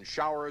rockets and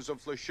showers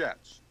of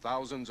flechettes,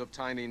 thousands of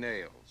tiny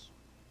nails.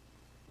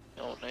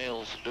 No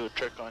nails do a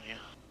trick on you.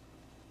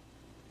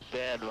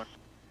 Bad one.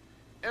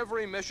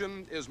 Every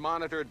mission is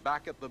monitored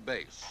back at the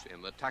base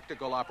in the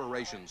Tactical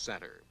Operations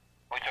Center.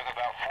 We took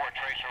about 4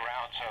 tracer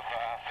rounds of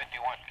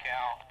 51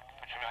 cal,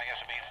 which I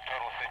guess means a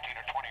total of 15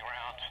 or 20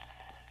 rounds.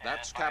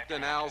 That's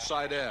Captain Al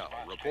Seidel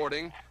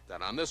reporting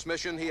that on this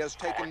mission he has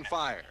taken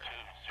fire.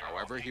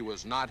 However, he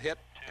was not hit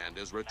and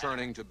is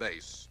returning to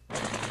base. It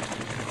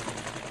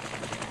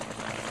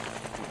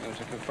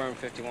was a confirmed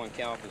 51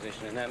 cal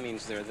position, and that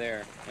means they're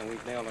there, and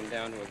we've nailed them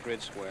down to a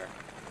grid square.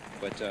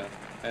 But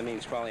that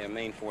means probably a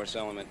main force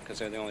element, because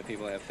they're the only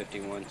people that have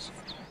 51s.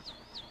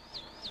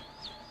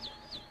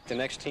 The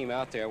next team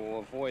out there will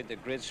avoid the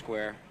grid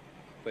square,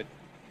 but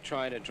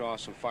try to draw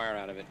some fire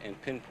out of it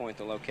and pinpoint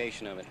the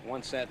location of it.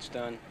 Once that's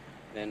done,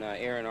 then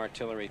air and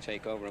artillery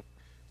take over.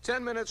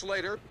 10 minutes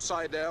later,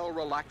 Seidel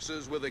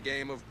relaxes with a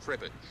game of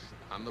cribbage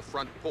on the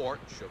front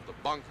porch of the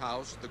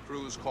bunkhouse the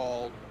crews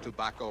call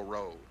Tobacco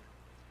Road.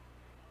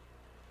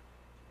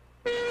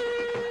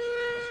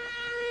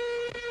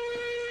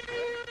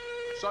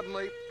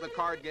 Suddenly, the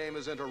card game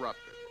is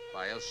interrupted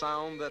by a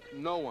sound that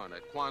no one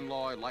at Quan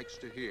Loy likes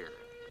to hear.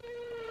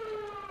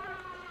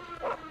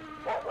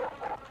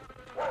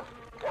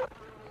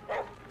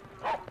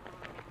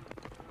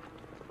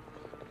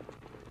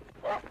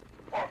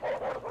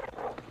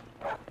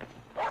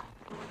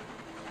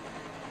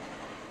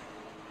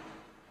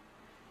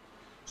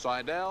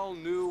 Seidel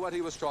knew what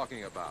he was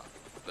talking about.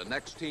 The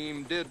next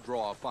team did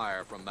draw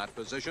fire from that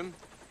position,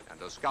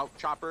 and a scout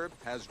chopper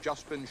has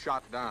just been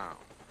shot down.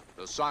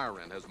 The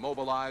siren has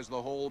mobilized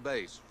the whole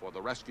base for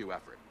the rescue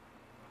effort.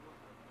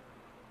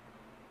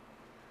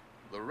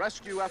 The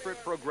rescue effort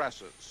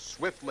progresses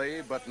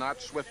swiftly, but not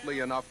swiftly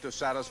enough to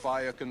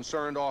satisfy a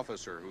concerned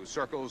officer who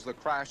circles the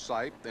crash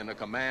site in a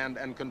command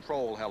and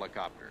control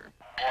helicopter.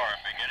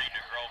 I'm beginning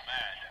to grow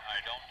mad.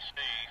 I don't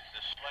see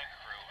the sling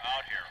crew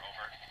out here,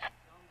 over.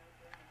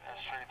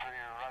 S33,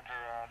 Roger.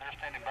 They're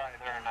standing by.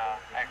 They're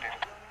active.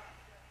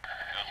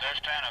 If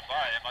they're standing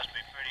by, they must be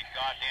pretty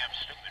goddamn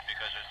stupid,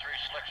 because there's 3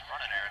 slicks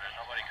running there and there's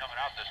nobody coming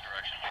out this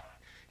direction.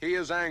 He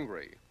is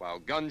angry. While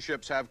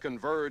gunships have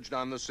converged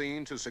on the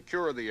scene to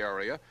secure the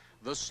area,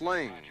 the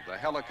sling, the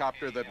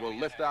helicopter that will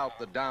lift out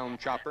the downed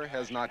chopper,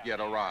 has not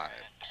yet arrived.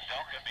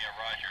 Don't give me a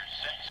Roger.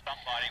 Send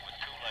somebody with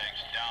 2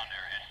 legs down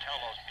there and tell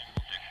those people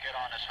to get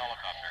on this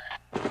helicopter.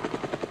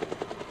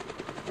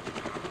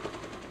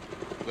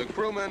 The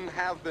crewmen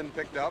have been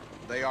picked up.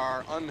 They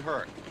are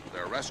unhurt.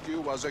 Their rescue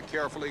was a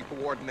carefully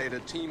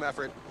coordinated team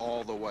effort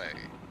all the way.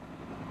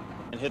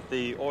 And hit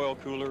the oil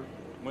cooler,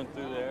 went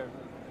through there.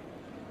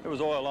 There was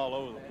oil all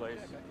over the place.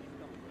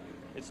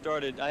 It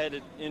started, I had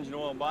the engine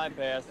oil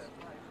bypass,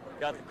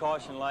 got the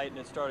caution light, and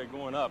it started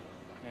going up.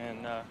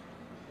 And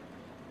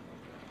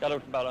got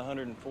up to about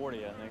 140,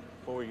 I think,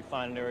 before we could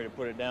find an area to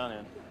put it down in.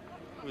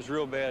 It was a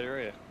real bad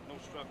area. No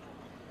structure.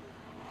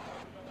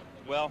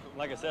 Well,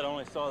 like I said, I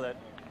only saw that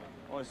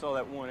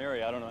one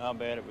area. I don't know how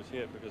bad it was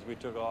hit because we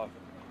took off.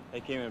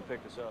 They came in and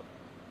picked us up.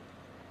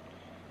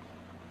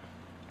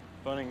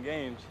 Fun and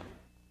games.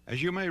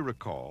 As you may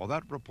recall,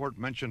 that report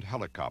mentioned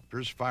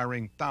helicopters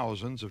firing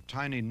thousands of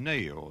tiny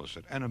nails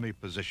at enemy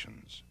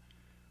positions.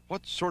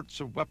 What sorts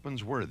of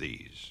weapons were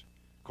these?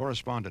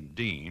 Correspondent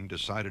Dean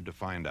decided to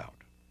find out.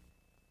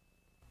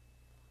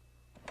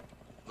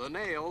 The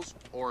nails,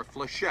 or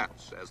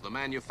flechettes, as the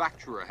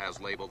manufacturer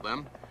has labeled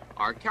them,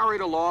 are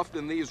carried aloft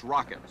in these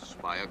rockets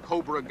by a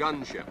Cobra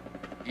gunship,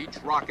 each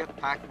rocket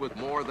packed with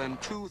more than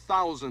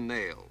 2,000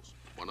 nails,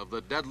 one of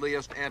the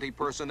deadliest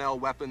anti-personnel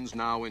weapons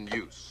now in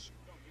use.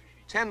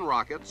 10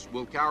 rockets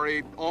will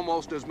carry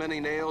almost as many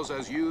nails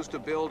as used to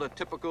build a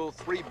typical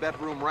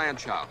 3-bedroom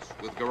ranch house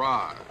with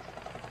garage.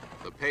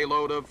 The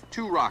payload of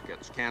 2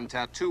 rockets can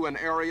tattoo an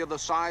area the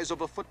size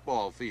of a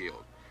football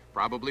field,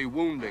 probably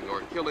wounding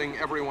or killing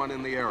everyone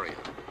in the area.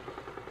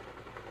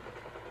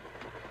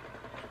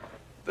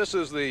 This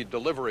is the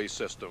delivery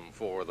system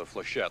for the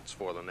flechettes,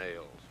 for the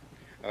nails.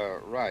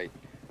 Right.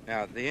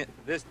 Now, the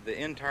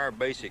entire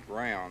basic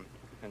round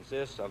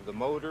consists of the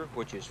motor,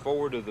 which is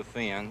forward of the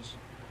fins,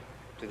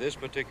 to this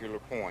particular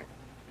point.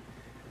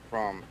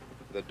 From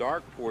the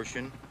dark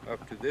portion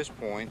up to this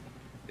point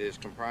is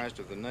comprised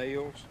of the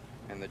nails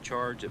and the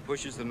charge that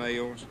pushes the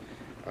nails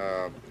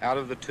out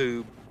of the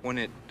tube when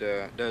it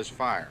does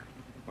fire.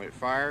 When it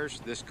fires,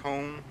 this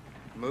cone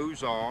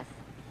moves off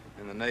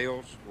and the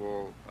nails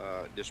will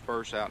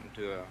disperse out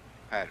into a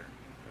pattern.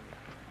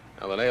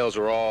 Now the nails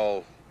are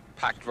all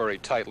packed very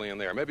tightly in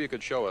there. Maybe you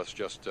could show us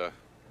just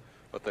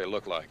what they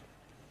look like.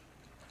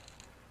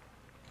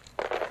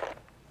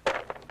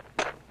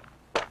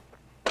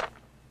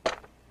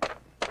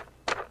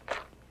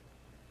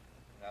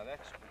 Now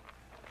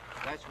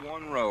that's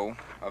one row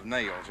of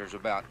nails. There's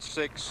about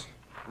 6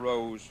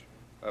 rows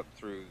up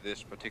through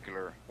this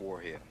particular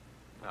warhead.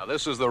 Now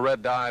this is the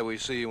red dye we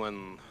see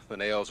when the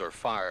nails are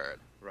fired.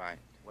 Right.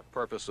 What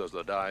purpose does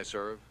the dye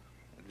serve?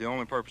 The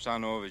only purpose I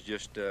know of is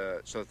just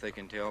so that they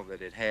can tell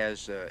that it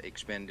has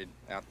expended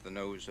out the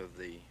nose of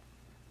the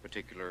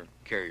particular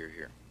carrier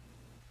here.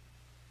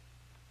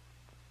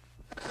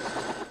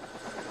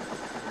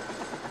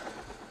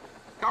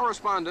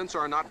 Correspondents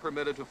are not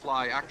permitted to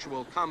fly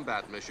actual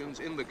combat missions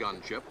in the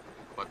gunship,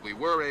 but we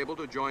were able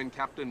to join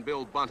Captain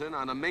Bill Bunton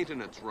on a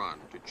maintenance run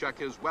to check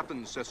his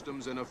weapons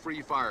systems in a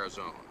free fire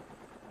zone.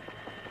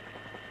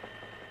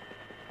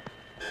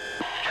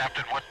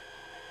 Captain, what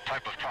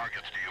type of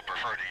targets do you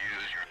prefer to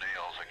use your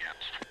nails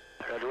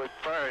against? We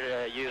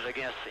prefer to use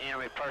against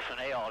enemy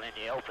personnel in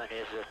the open.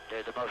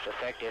 They're the most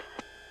effective.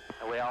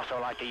 We also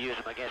like to use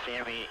them against the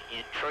enemy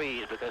in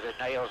trees because the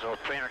nails will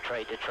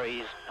penetrate the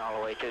trees all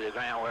the way to the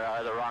ground where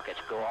other rockets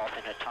go off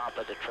in the top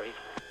of the tree.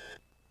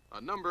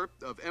 A number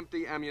of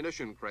empty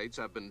ammunition crates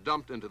have been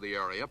dumped into the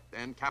area,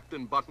 and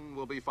Captain Button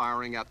will be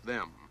firing at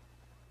them.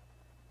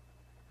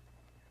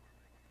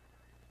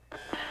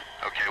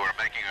 Okay, we're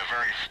making a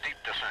very steep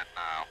descent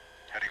now,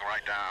 heading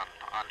right down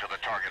onto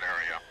the target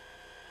area.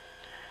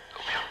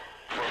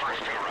 The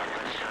first 2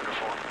 rockets,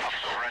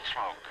 puffs of red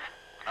smoke,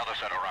 another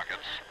set of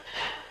rockets.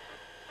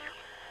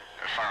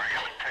 They're firing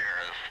them in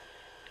pairs.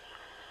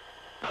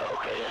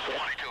 Okay, that's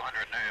it.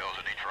 2,200 nails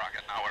in each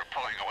rocket. Now we're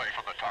pulling away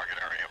from the target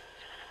area.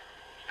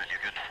 And you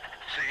can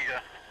see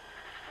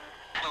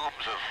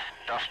plumes of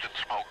dust and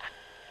smoke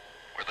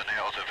where the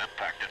nails have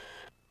impacted.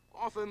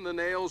 Often the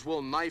nails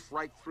will knife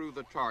right through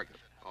the target,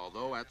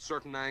 although at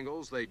certain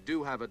angles they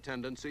do have a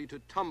tendency to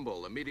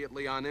tumble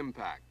immediately on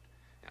impact.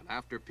 And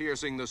after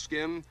piercing the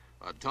skin,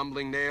 a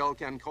tumbling nail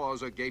can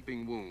cause a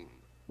gaping wound.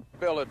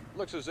 Bill, it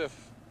looks as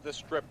if this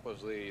strip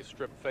was the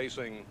strip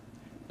facing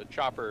the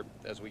chopper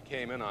as we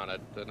came in on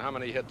it. And how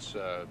many hits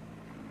do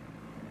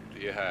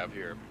you have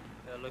here?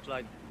 It looks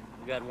like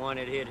we got one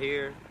that hit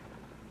here,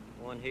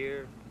 one in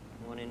here,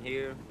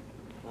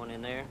 one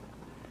in there,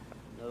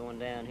 another one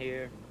down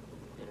here,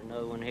 hit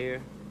another one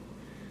here,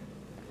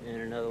 and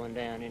then another one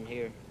down in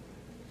here.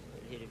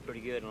 It hit it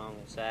pretty good along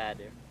the side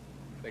there.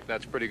 Think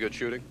that's pretty good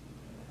shooting?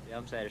 Yeah,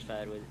 I'm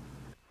satisfied with it.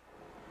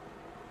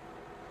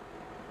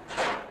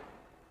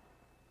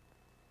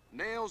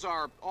 Nails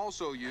are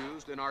also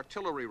used in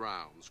artillery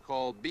rounds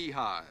called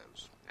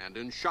beehives and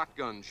in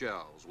shotgun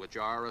shells, which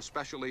are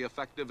especially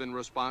effective in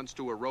response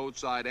to a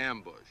roadside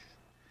ambush.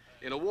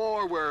 In a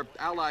war where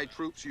Allied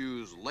troops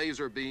use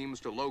laser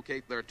beams to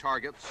locate their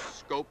targets,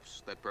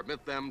 scopes that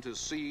permit them to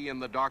see in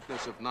the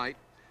darkness of night,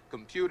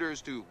 computers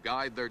to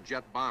guide their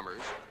jet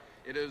bombers,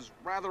 it is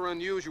rather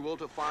unusual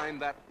to find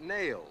that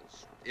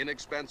nails,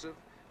 inexpensive,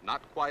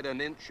 not quite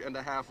 1.5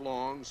 inches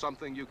long,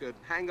 something you could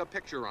hang a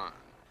picture on,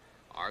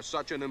 are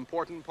such an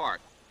important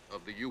part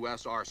of the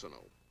U.S.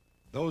 arsenal.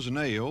 Those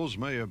nails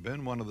may have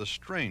been one of the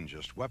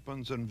strangest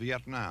weapons in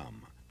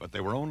Vietnam, but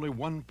they were only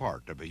one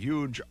part of a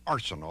huge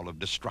arsenal of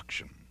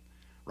destruction.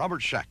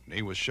 Robert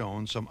Shackney was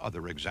shown some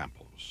other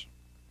examples.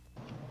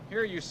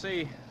 Here you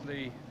see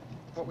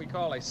what we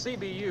call a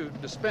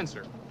CBU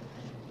dispenser.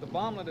 the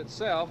bomblet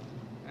itself,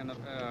 and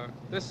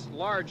this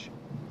large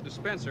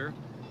dispenser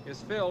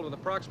is filled with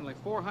approximately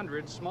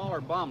 400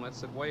 smaller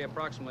bomblets that weigh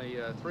approximately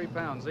 3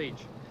 pounds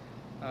each.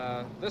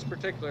 This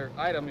particular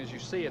item, as you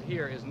see it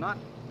here, is not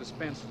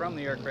dispensed from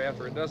the aircraft,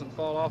 or it doesn't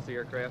fall off the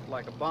aircraft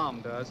like a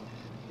bomb does.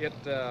 It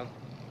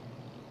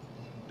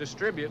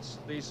distributes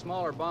these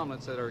smaller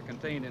bomblets that are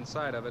contained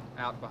inside of it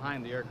out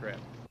behind the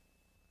aircraft.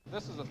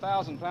 This is a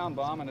 1,000-pound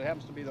bomb, and it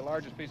happens to be the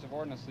largest piece of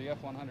ordnance the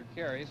F-100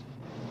 carries.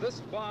 This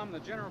bomb, the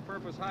general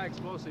purpose high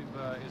explosive,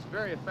 is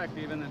very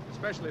effective, and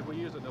especially if we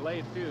use a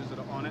delayed fuse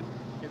on it.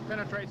 It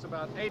penetrates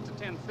about 8 to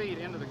 10 feet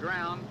into the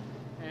ground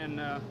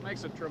and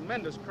makes a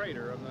tremendous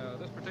crater.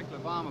 This particular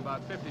bomb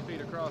about 50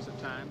 feet across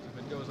at times if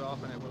it goes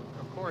off, and it will,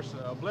 of course,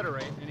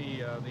 obliterate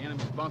any of the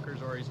enemy's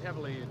bunkers or his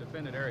heavily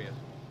defended areas.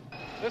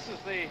 This is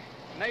the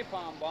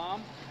napalm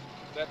bomb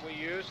that we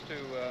use to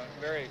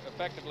very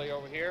effectively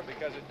over here,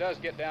 because it does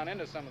get down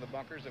into some of the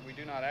bunkers that we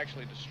do not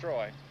actually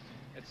destroy.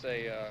 It's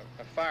a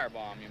fire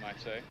bomb, you might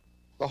say.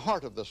 The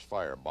heart of this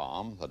fire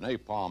bomb, the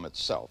napalm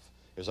itself,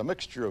 is a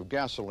mixture of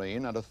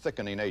gasoline and a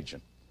thickening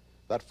agent.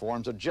 That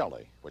forms a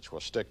jelly which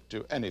will stick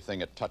to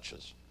anything it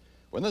touches.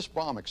 When this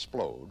bomb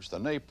explodes, the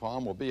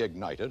napalm will be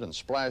ignited and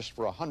splashed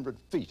for 100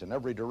 feet in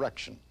every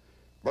direction,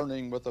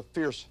 burning with the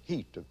fierce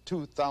heat of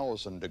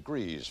 2,000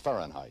 degrees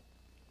Fahrenheit.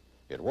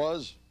 It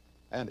was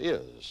and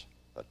is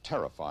a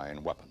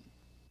terrifying weapon.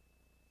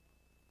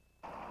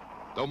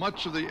 Though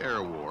much of the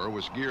air war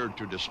was geared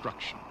to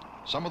destruction,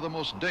 some of the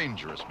most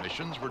dangerous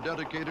missions were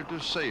dedicated to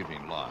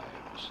saving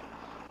lives.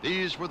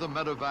 These were the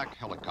medevac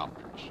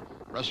helicopters,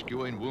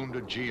 rescuing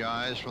wounded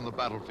GIs from the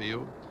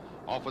battlefield,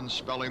 often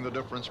spelling the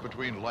difference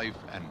between life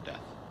and death.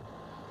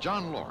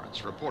 John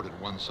Lawrence reported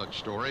one such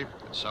story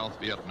in South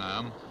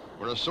Vietnam,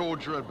 where a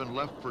soldier had been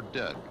left for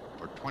dead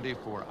for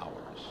 24 hours.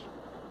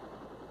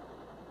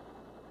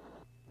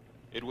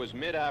 It was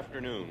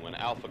mid-afternoon when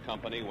Alpha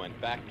Company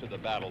went back to the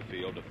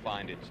battlefield to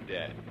find its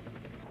dead.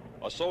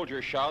 A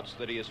soldier shouts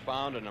that he has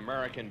found an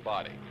American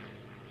body.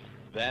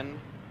 Then,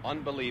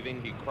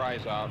 unbelieving, he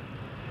cries out,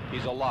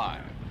 "He's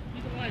alive."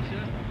 He's alive,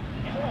 sir.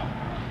 He's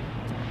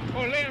alive.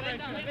 Oh, lay him right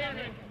there. Lay him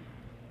right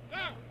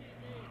there.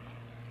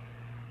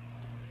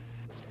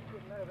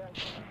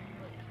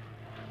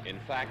 In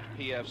fact,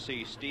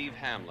 PFC Steve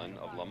Hamlin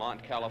of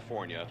Lamont,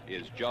 California,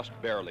 is just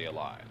barely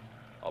alive,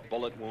 a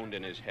bullet wound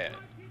in his head.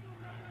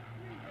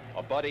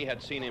 A buddy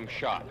had seen him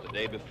shot the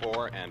day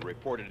before and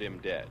reported him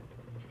dead.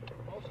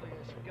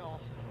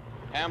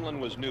 Hamlin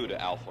was new to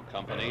Alpha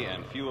Company,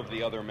 and few of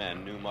the other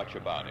men knew much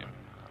about him.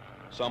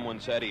 Someone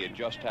said he had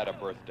just had a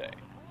birthday,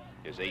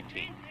 his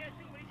 18th.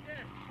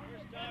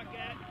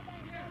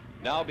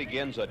 Now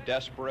begins a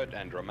desperate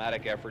and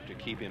dramatic effort to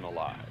keep him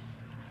alive.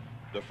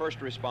 The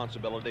first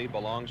responsibility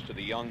belongs to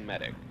the young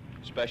medic,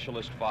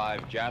 Specialist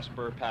 5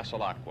 Jasper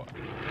Pasalacqua.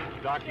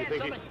 Doc, you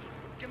think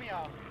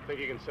Think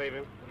you can save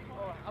him?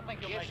 Oh, I think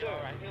he'll make it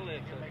all right. He'll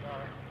live.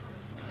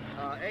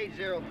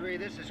 803,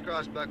 this is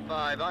Crossbuck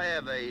 5. I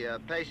have a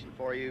patient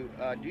for you.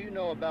 Do you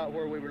know about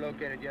where we were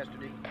located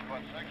yesterday?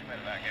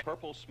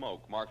 Purple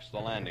smoke marks the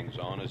landing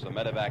zone as the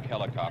medevac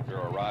helicopter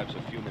arrives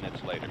a few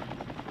minutes later.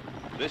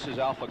 This is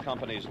Alpha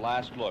Company's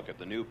last look at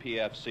the new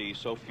PFC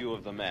so few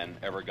of the men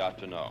ever got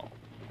to know.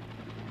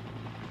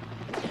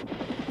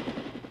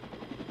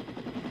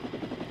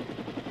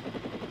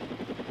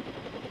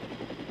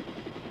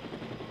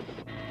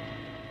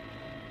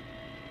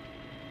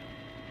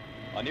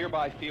 A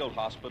nearby field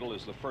hospital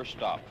is the first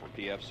stop for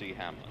PFC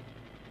Hamlin.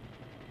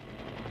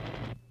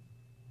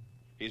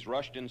 He's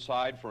rushed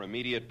inside for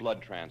immediate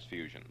blood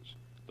transfusions,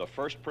 the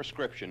first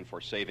prescription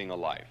for saving a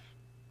life.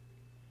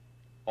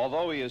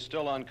 Although he is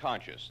still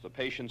unconscious, the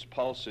patient's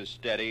pulse is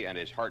steady and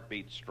his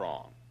heartbeat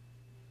strong.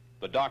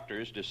 The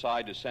doctors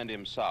decide to send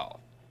him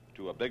south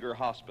to a bigger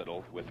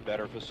hospital with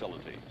better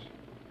facilities.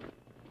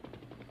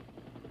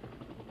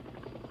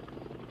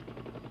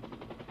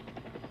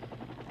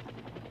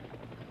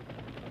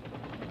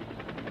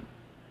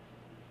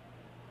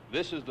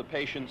 This is the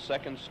patient's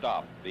second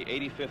stop, the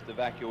 85th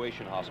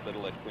Evacuation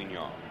Hospital at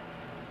Quignon.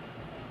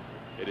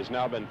 It has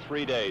now been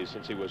 3 days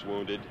since he was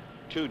wounded,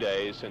 2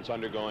 days since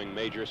undergoing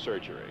major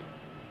surgery.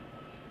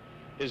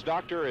 His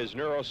doctor is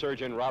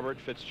neurosurgeon Robert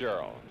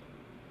Fitzgerald.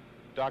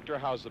 Doctor,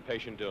 how's the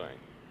patient doing?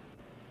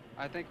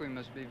 I think we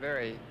must be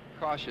very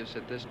cautious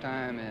at this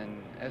time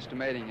in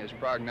estimating his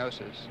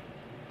prognosis.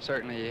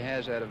 Certainly he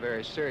has had a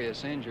very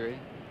serious injury.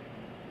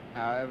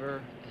 However,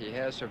 he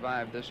has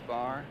survived this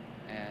far,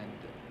 and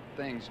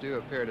things do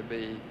appear to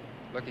be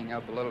looking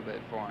up a little bit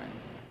for him.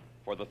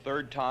 For the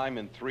third time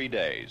in 3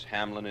 days,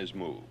 Hamlin is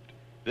moved,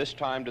 this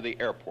time to the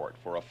airport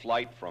for a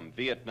flight from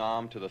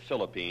Vietnam to the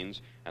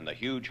Philippines and the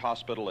huge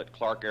hospital at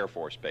Clark Air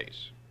Force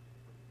Base.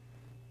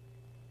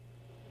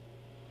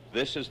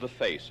 This is the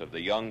face of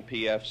the young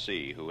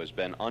PFC who has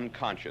been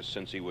unconscious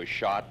since he was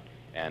shot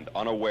and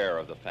unaware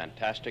of the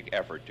fantastic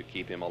effort to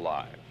keep him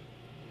alive.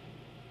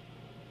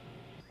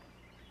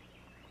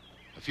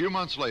 A few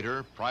months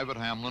later, Private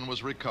Hamlin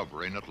was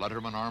recovering at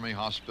Letterman Army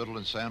Hospital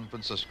in San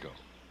Francisco.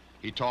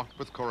 He talked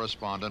with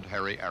correspondent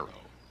Harry Arrow.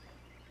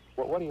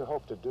 What do you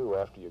hope to do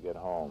after you get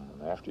home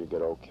and after you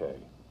get okay?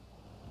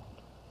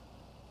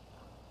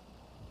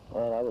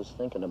 Well, I was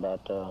thinking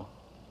about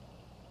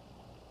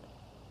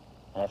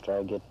after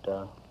I get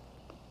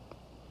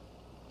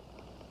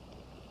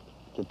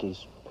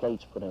these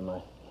plates put in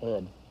my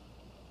head,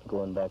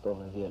 going back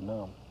over to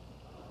Vietnam.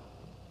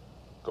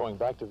 Going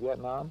back to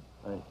Vietnam?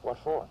 Right. What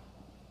for?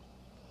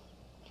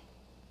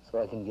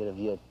 So I can get a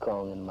Viet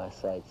Cong in my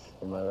sights,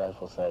 in my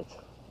rifle sights.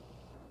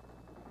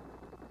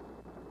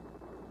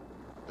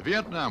 The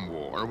Vietnam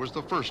War was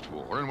the first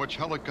war in which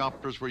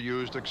helicopters were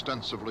used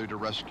extensively to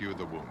rescue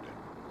the wounded.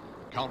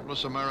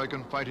 Countless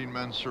American fighting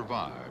men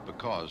survived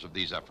because of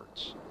these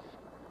efforts.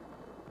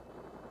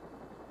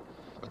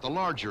 But the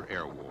larger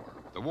air war,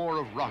 the war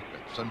of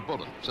rockets and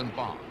bullets and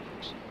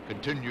bombs,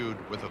 continued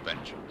with a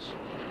vengeance.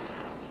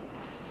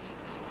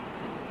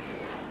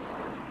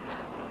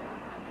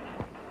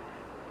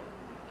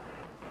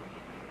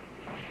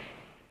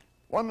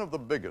 One of the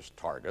biggest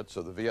targets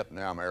of the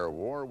Vietnam Air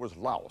War was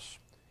Laos.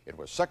 It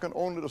was second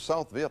only to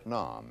South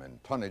Vietnam in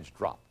tonnage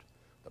dropped.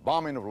 The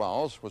bombing of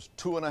Laos was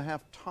 2.5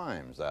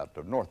 times that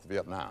of North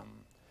Vietnam.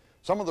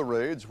 Some of the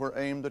raids were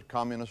aimed at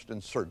communist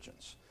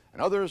insurgents,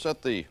 and others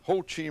at the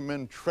Ho Chi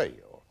Minh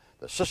Trail,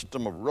 the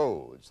system of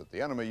roads that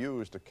the enemy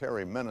used to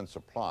carry men and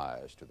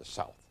supplies to the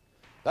south.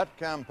 That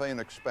campaign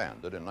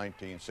expanded in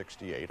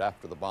 1968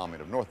 after the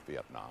bombing of North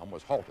Vietnam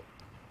was halted.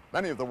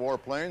 Many of the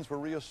warplanes were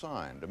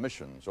reassigned to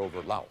missions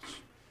over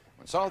Laos.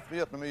 When South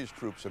Vietnamese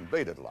troops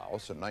invaded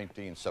Laos in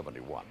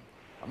 1971,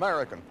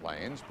 American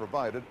planes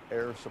provided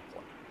air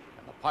support,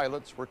 and the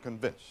pilots were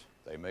convinced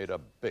they made a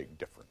big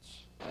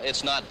difference.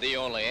 It's not the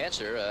only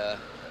answer.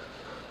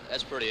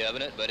 That's pretty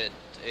evident, but it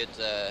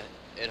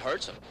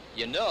hurts them.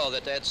 You know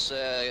that's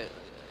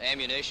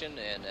ammunition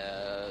and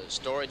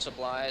storage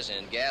supplies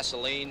and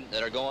gasoline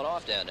that are going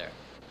off down there.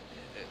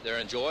 They're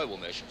enjoyable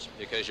missions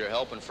because you're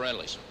helping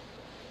friendlies.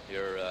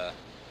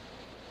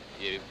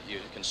 You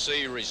can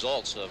see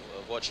results of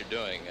what you're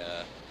doing.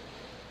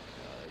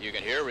 You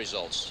can hear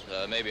results.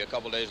 Maybe a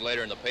couple days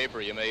later in the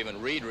paper, you may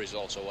even read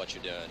results of what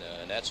you're doing,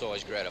 and that's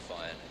always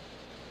gratifying.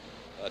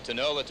 To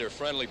know that there are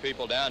friendly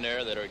people down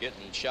there that are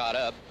getting shot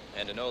up,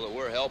 and to know that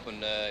we're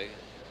helping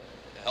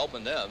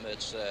them,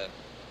 it's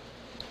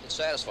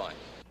satisfying.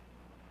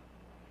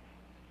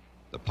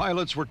 The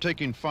pilots were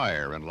taking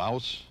fire in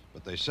Laos,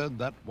 but they said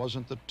that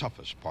wasn't the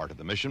toughest part of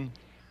the mission.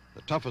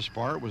 The toughest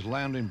part was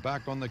landing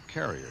back on the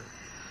carrier.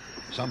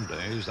 Some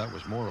days that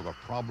was more of a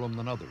problem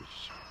than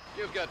others.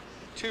 You've got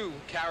 2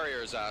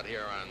 carriers out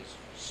here on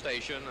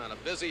station. On a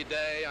busy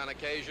day, on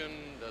occasion,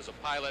 does a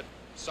pilot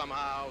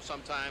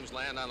sometimes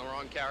land on the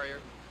wrong carrier?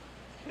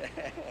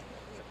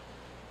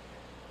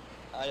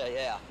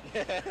 Yeah.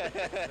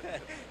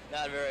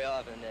 Not very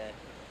often.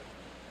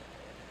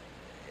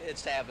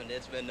 It's happened.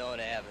 It's been known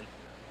to happen.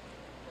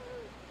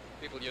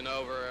 People you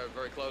know very,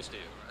 very close to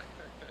you.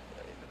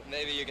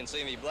 Maybe you can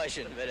see me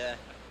blushing, but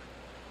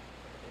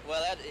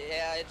well,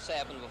 it's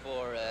happened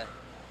before,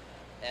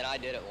 and I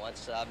did it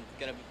once.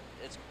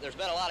 There's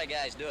been a lot of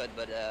guys do it,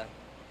 but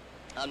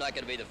I'm not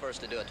gonna be the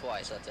first to do it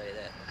twice. I'll tell you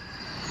that.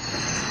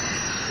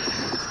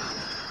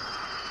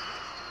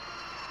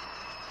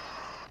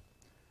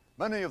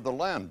 Many of the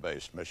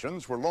land-based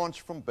missions were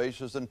launched from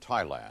bases in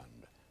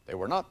Thailand. They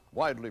were not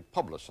widely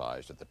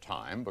publicized at the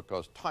time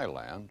because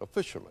Thailand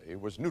officially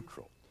was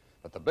neutral,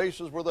 but the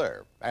bases were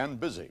there and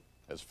busy,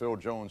 as Phil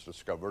Jones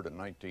discovered in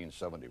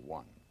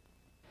 1971.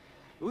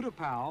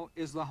 Utapao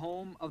is the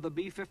home of the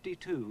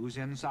B-52s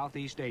in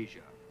Southeast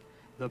Asia,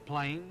 the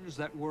planes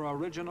that were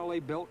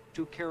originally built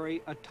to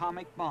carry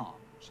atomic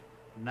bombs,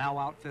 now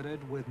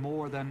outfitted with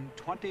more than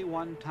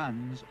 21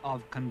 tons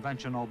of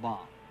conventional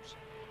bombs.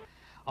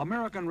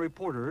 American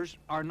reporters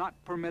are not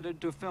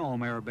permitted to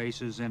film air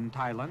bases in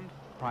Thailand,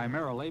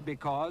 primarily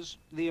because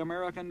the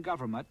American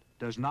government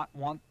does not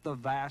want the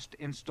vast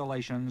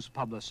installations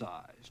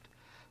publicized.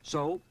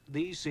 So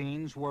these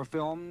scenes were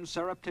filmed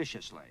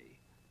surreptitiously,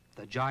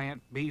 the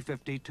giant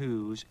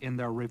B-52s in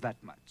their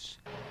revetments.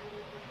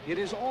 It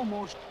is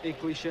almost a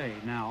cliche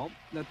now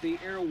that the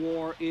air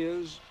war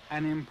is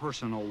an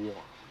impersonal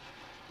war.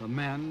 The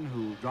men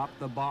who drop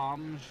the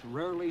bombs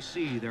rarely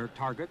see their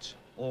targets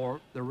or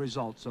the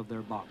results of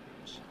their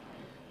bombings.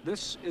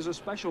 This is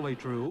especially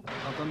true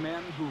of the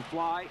men who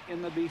fly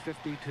in the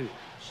B-52s.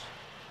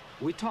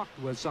 We talked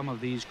with some of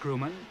these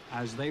crewmen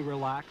as they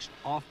relaxed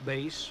off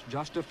base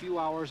just a few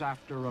hours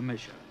after a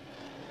mission.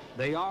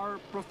 They are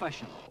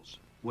professionals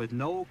with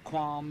no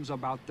qualms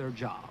about their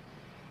job.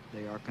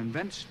 They are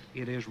convinced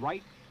it is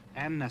right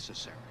and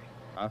necessary.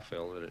 I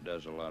feel that it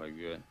does a lot of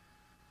good.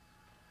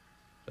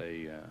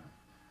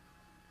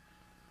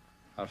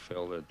 I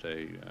feel that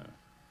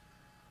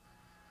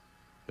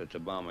that the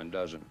bombing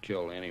doesn't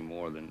kill any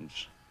more than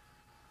is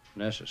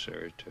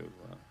necessary to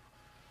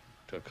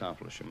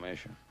accomplish a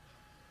mission.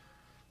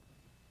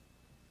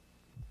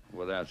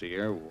 Without the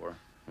air war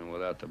and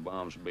without the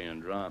bombs being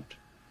dropped,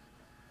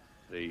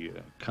 the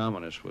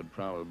communists would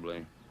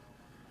probably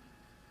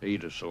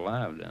eat us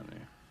alive down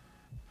there.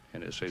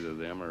 And it's either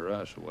them or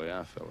us, the way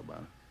I feel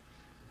about it.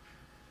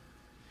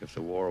 If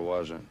the war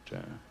wasn't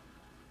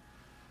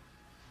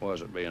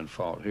wasn't being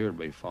fought here, it'd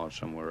be fought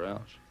somewhere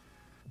else.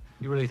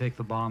 You really think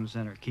the bombs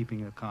then are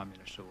keeping the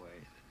communists away?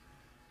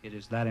 It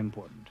is that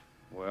important?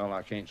 Well,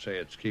 I can't say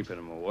it's keeping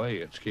them away.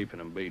 It's keeping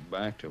them beat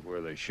back to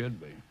where they should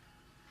be.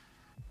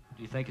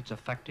 Do you think it's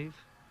effective?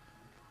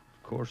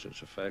 Of course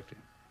it's effective,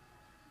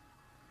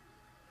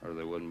 or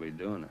they wouldn't be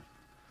doing it.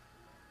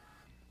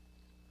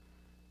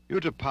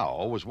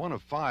 Utapao was one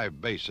of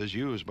 5 bases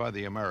used by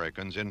the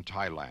Americans in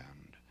Thailand.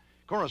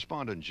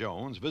 Correspondent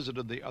Jones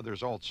visited the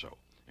others also,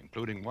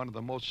 including one of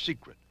the most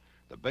secret,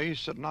 the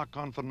base at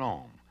Nakhon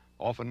Phanom,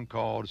 often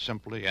called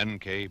simply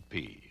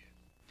NKP.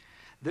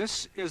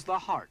 This is the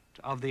heart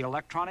of the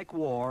electronic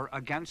war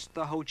against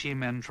the Ho Chi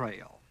Minh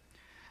Trail.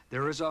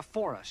 There is a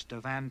forest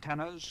of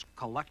antennas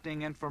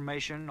collecting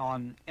information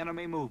on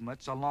enemy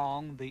movements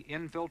along the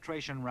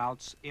infiltration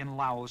routes in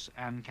Laos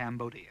and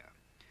Cambodia.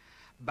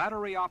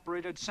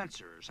 Battery-operated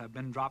sensors have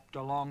been dropped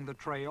along the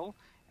trail,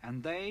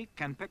 and they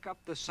can pick up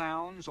the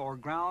sounds or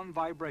ground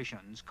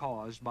vibrations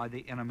caused by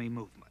the enemy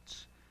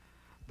movements.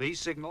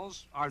 These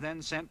signals are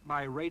then sent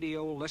by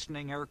radio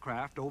listening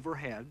aircraft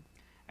overhead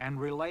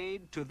and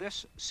relayed to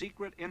this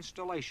secret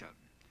installation,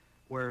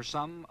 where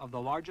some of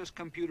the largest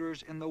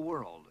computers in the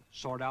world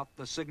sort out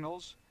the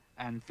signals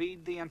and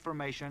feed the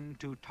information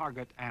to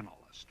target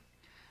analysts.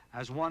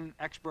 As one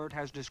expert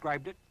has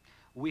described it,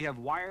 we have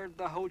wired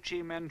the Ho Chi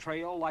Minh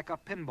Trail like a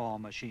pinball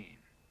machine,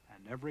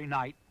 and every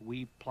night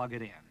we plug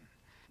it in.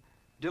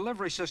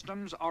 Delivery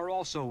systems are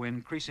also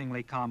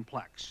increasingly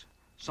complex.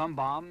 Some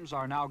bombs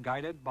are now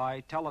guided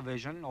by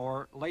television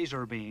or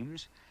laser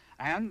beams,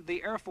 and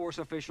the Air Force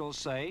officials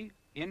say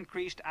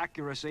increased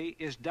accuracy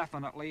is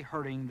definitely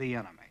hurting the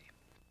enemy.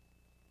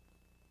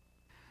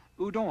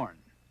 Udorn,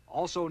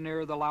 also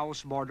near the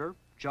Laos border,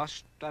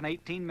 just an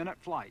 18-minute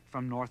flight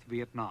from North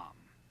Vietnam.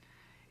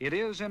 It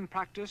is, in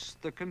practice,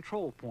 the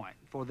control point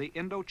for the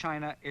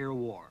Indochina air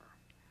war.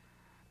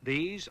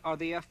 These are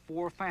the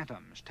F-4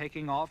 Phantoms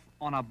taking off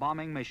on a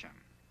bombing mission.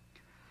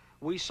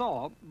 We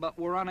saw, but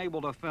were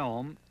unable to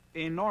film,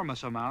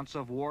 enormous amounts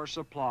of war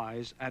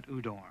supplies at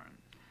Udorn.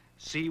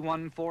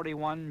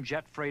 C-141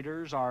 jet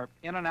freighters are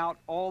in and out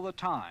all the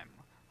time,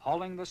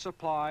 hauling the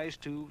supplies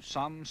to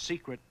some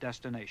secret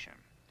destination.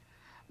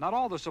 Not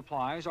all the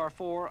supplies are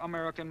for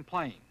American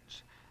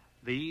planes.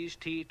 These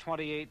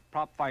T-28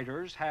 prop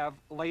fighters have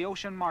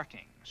Laotian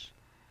markings.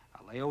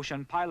 A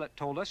Laotian pilot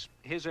told us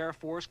his Air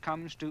Force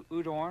comes to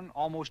Udorn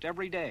almost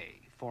every day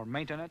for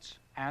maintenance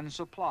and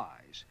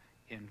supplies,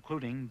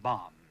 including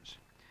bombs.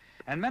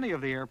 And many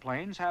of the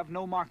airplanes have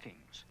no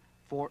markings,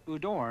 for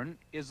Udorn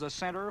is the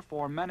center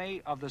for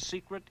many of the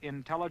secret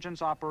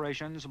intelligence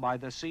operations by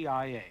the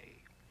CIA.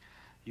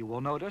 You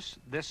will notice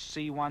this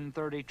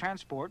C-130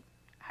 transport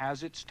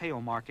has its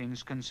tail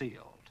markings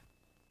concealed.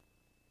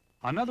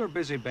 Another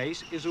busy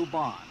base is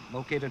Uban,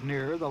 located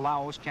near the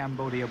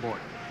Laos-Cambodia border.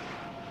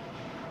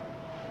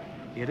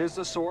 It is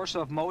the source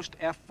of most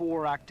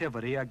F-4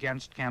 activity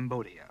against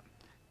Cambodia.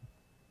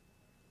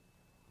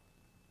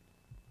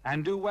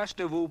 And due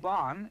west of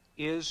Uban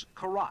is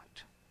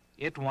Karat.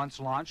 It once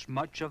launched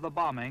much of the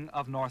bombing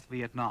of North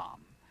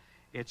Vietnam.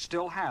 It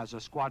still has a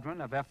squadron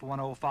of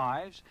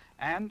F-105s,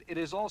 and it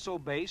is also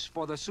base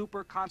for the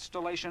Super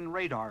Constellation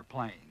radar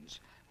planes,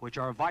 which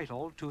are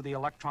vital to the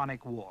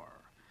electronic war.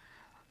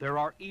 There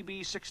are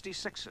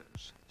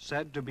EB-66s,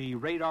 said to be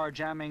radar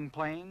jamming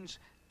planes,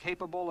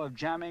 capable of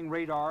jamming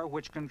radar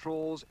which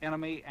controls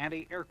enemy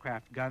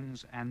anti-aircraft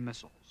guns and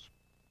missiles.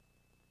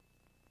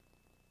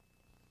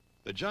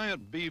 The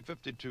giant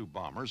B-52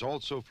 bombers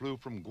also flew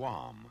from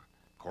Guam.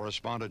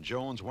 Correspondent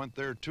Jones went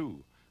there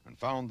too and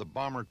found the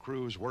bomber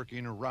crews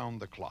working around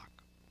the clock.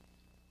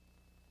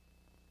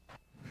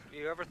 Do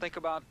you ever think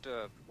about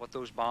what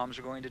those bombs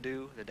are going to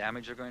do, the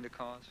damage they're going to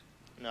cause?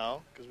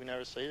 No, because we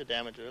never see the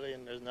damage really,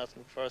 and there's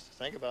nothing for us to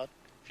think about.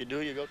 If you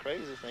do, you go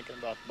crazy thinking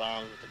about the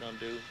bombs, what they're going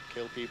to do,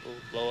 kill people,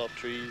 blow up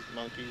trees,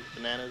 monkeys,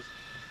 bananas,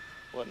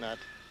 whatnot.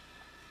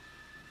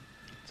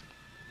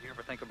 Do you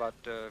ever think about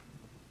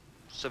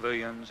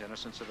civilians,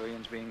 innocent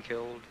civilians being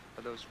killed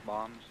by those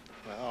bombs?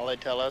 Well, all they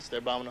tell us,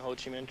 they're bombing the Ho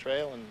Chi Minh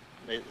Trail, and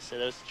they say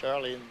there's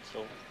Charlie, and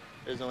so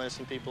there's no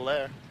innocent people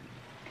there.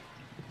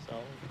 So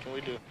what can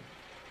we do?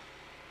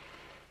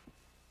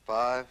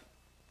 5,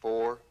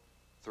 4,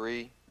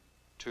 3,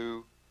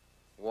 2,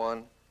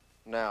 1,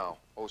 now.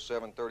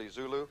 0730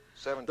 Zulu,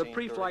 1730 The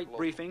pre-flight local.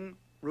 briefing,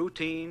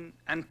 routine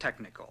and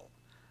technical,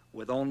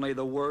 with only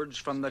the words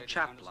from the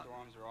chaplain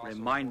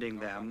reminding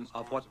them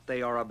of what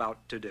they are about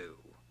to do.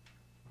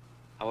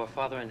 Our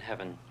Father in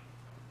heaven,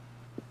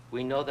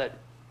 we know that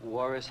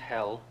war is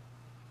hell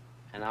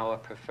and our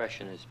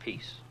profession is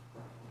peace.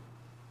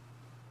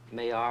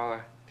 May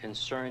our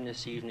concern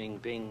this evening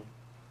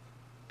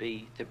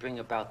be to bring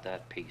about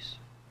that peace.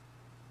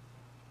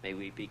 May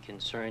we be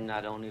concerned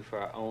not only for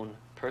our own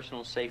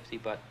personal safety,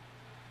 but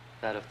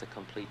that of the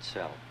complete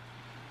cell.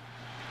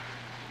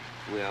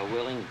 We are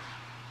willing,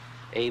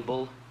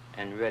 able,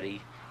 and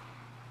ready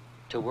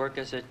to work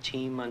as a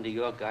team under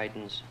your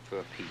guidance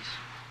for peace.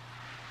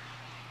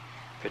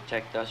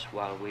 Protect us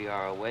while we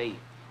are away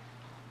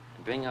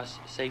and bring us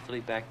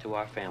safely back to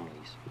our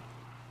families.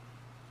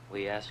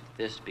 We ask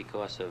this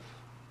because of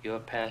your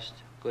past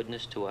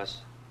goodness to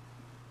us.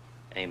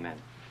 Amen.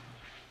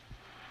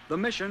 The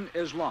mission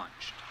is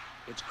launched.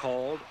 It's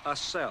called a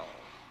cell,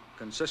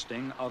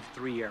 consisting of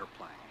 3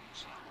 airplanes.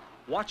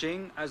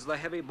 Watching as the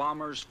heavy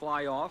bombers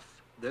fly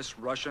off this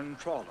Russian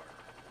trawler.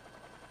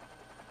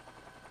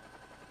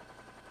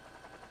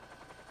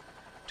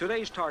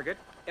 Today's target,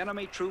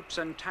 enemy troops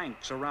and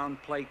tanks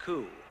around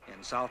Pleiku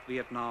in South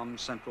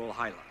Vietnam's Central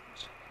Highlands.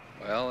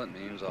 Well, it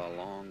means a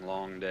long,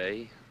 long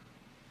day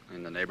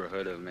in the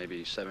neighborhood of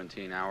maybe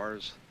 17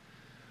 hours.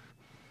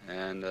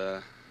 And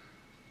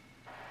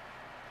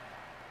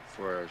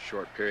for a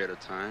short period of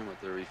time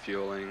with the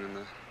refueling and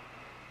the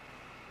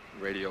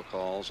radio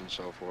calls and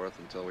so forth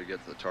until we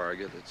get to the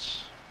target,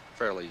 it's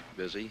fairly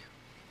busy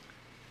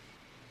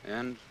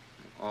and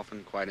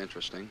often quite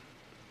interesting.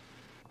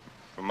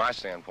 From my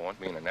standpoint,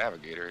 being a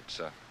navigator, it's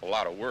a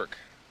lot of work,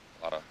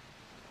 a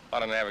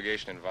lot of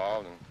navigation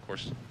involved, and of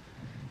course,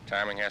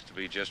 timing has to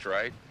be just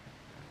right.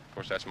 Of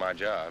course, that's my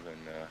job,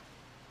 and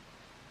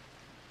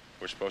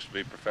we're supposed to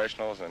be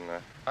professionals, and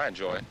I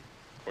enjoy it.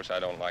 Of course, I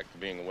don't like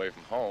being away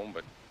from home,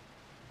 but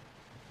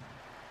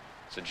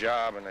it's a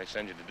job, and they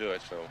send you to do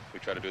it, so we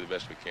try to do the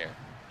best we can.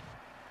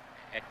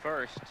 At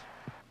first,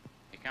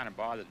 it kind of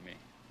bothered me,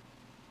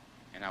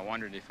 and I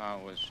wondered if I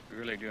was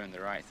really doing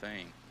the right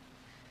thing.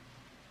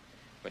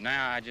 But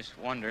now I just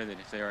wonder that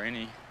if there are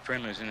any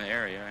friendlies in the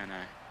area, and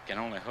I can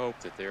only hope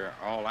that they're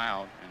all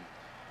out, and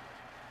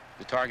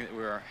the target that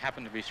we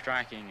happen to be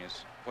striking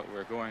is what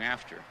we're going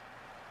after.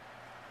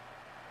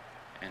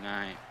 And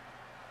I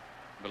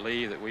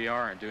believe that we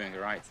are doing the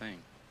right thing.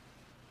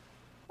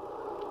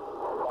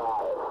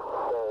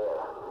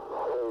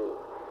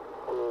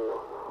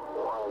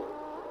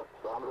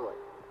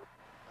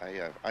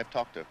 I've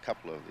talked to a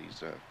couple of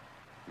these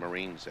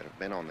Marines that have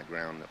been on the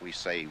ground that we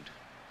saved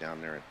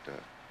down there at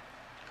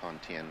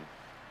Con-10,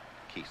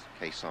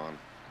 Quezon.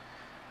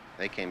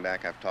 They came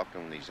back, I've talked to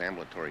them, these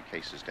ambulatory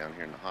cases down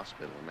here in the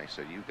hospital, and they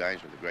said, you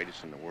guys are the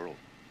greatest in the world.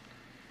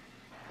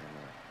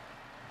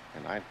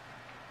 And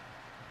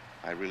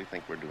I really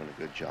think we're doing a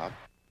good job.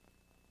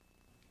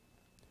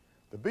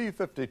 The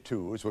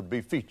B-52s would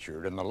be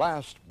featured in the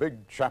last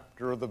big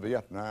chapter of the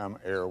Vietnam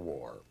Air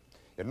War.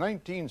 In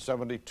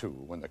 1972,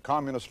 when the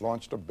Communists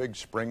launched a big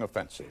spring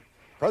offensive,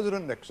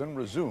 President Nixon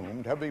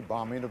resumed heavy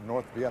bombing of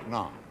North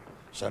Vietnam,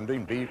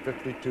 sending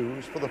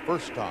B-52s for the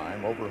first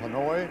time over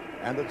Hanoi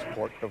and its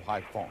port of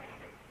Haiphong.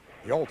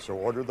 He also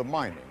ordered the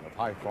mining of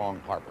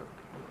Haiphong Harbor.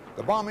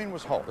 The bombing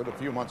was halted a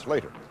few months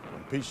later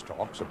when peace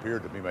talks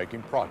appeared to be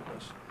making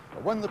progress.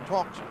 But when the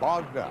talks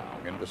bogged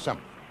down in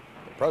December,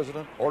 the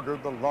president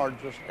ordered the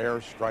largest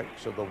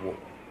airstrikes of the war,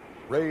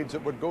 raids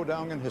that would go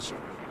down in history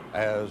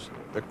as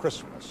the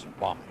Christmas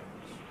bombings.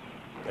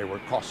 They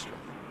were costly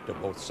to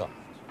both sides.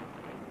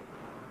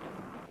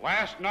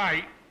 Last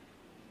night,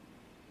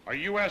 a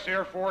U.S.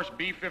 Air Force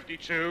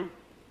B-52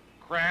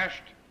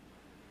 crashed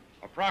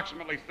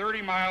approximately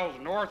 30 miles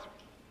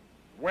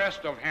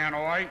northwest of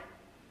Hanoi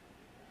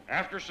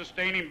after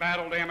sustaining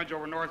battle damage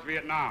over North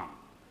Vietnam.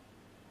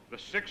 The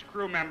 6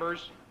 crew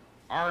members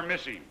are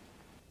missing.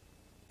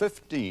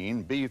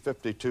 15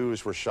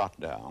 B-52s were shot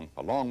down,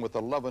 along with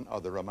 11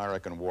 other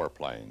American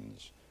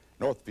warplanes.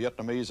 North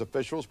Vietnamese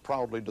officials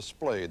proudly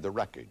displayed the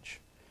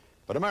wreckage.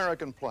 But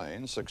American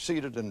planes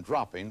succeeded in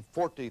dropping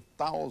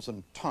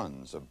 40,000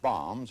 tons of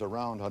bombs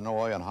around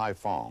Hanoi and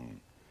Haiphong.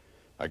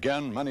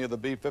 Again, many of the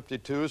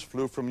B-52s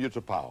flew from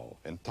Utapao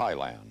in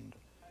Thailand.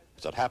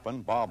 As it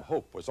happened, Bob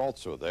Hope was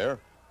also there,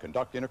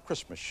 conducting a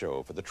Christmas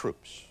show for the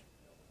troops.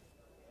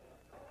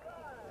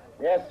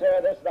 Yes, sir,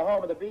 this is the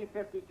home of the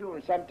B-52,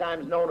 and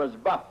sometimes known as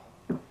Buff.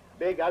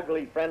 Big,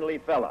 ugly, friendly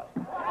fella.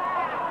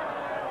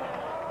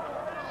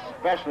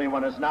 Especially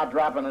when it's not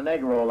dropping an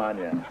egg roll on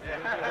you.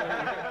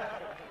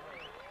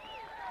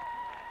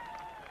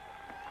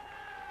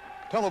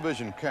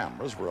 Television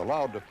cameras were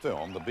allowed to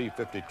film the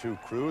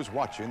B-52 crews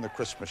watching the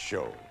Christmas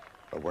show,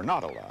 but were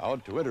not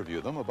allowed to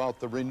interview them about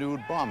the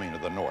renewed bombing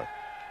of the North.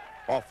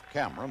 Off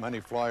camera, many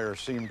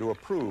flyers seemed to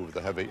approve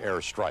the heavy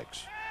air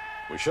strikes.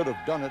 We should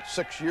have done it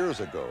 6 years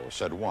ago,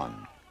 said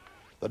one.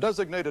 The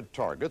designated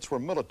targets were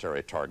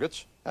military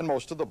targets, and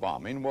most of the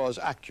bombing was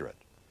accurate.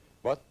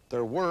 But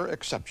there were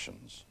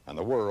exceptions, and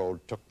the world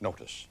took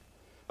notice.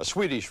 A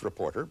Swedish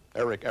reporter,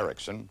 Eric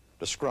Eriksson,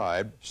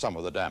 described some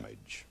of the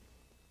damage.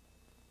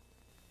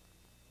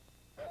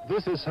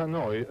 This is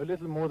Hanoi, a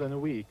little more than a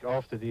week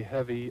after the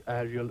heavy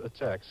aerial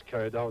attacks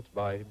carried out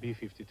by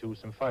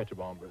B-52s and fighter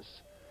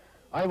bombers.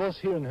 I was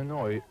here in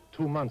Hanoi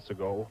 2 months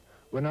ago.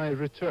 When I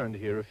returned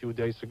here a few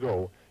days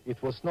ago,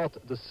 it was not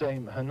the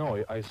same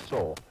Hanoi I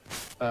saw.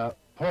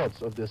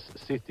 Parts of this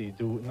city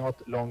do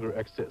not longer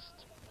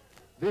exist.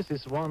 This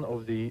is one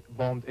of the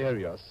bombed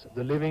areas,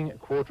 the living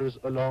quarters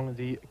along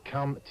the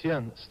Cam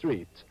Tien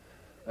Street.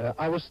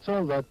 I was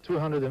told that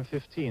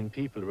 215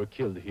 people were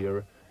killed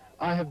here.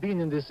 I have been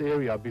in this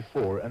area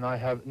before, and I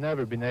have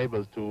never been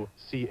able to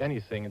see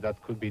anything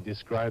that could be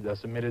described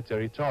as a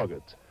military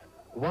target.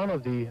 One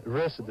of the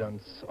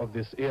residents of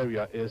this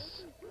area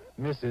is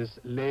Mrs.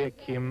 Le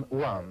Kim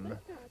Wan.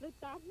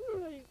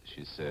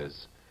 She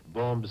says,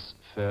 bombs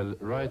fell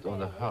right on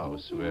the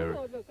house where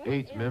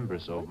 8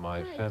 members of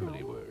my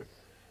family were,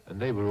 and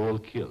they were all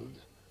killed.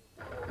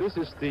 This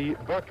is the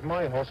Bach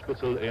Mai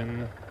Hospital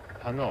in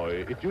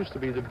Hanoi. It used to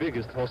be the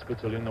biggest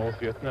hospital in North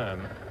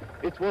Vietnam.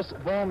 It was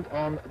bombed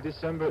on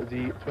December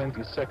the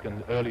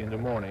 22nd, early in the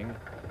morning.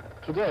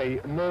 Today,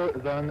 more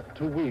than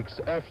 2 weeks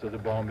after the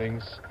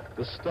bombings,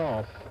 the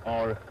staff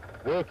are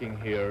working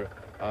here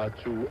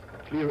to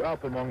clear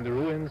up among the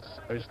ruins.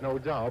 There's no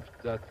doubt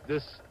that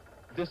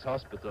this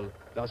hospital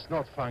does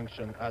not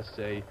function as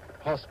a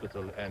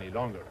hospital any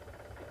longer.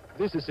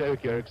 This is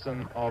Eric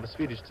Eriksson of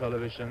Swedish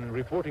television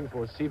reporting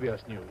for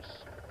CBS News.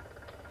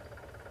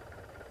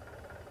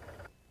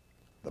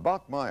 The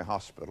Bach Mai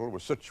Hospital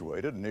was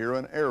situated near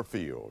an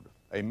airfield,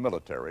 a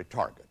military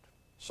target.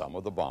 Some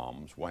of the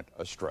bombs went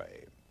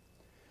astray.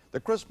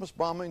 The Christmas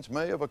bombings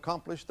may have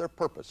accomplished their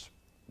purpose.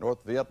 North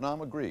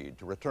Vietnam agreed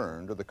to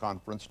return to the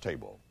conference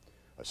table.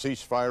 A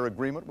ceasefire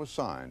agreement was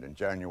signed in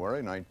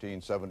January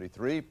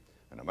 1973,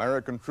 and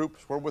American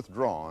troops were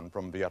withdrawn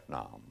from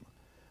Vietnam.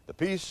 The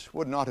peace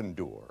would not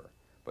endure,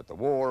 but the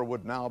war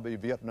would now be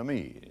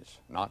Vietnamese,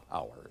 not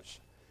ours.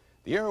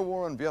 The air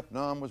war in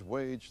Vietnam was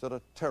waged at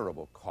a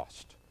terrible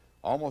cost.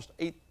 Almost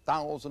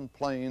 8,000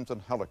 planes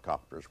and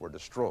helicopters were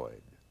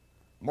destroyed.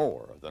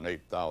 More than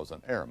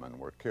 8,000 airmen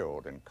were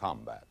killed in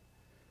combat.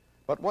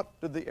 But what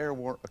did the air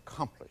war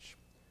accomplish?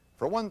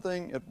 For one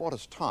thing, it bought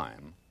us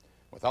time.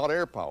 Without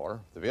air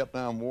power, the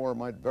Vietnam War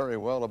might very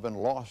well have been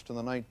lost in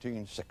the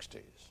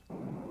 1960s.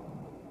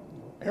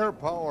 Air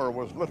power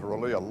was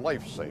literally a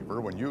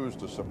lifesaver when used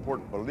to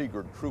support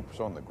beleaguered troops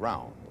on the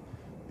ground.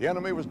 The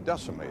enemy was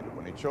decimated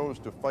when he chose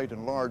to fight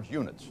in large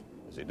units,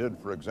 as he did,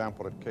 for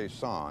example, at Khe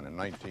Sanh in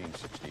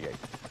 1968.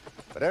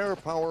 But air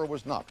power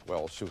was not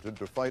well suited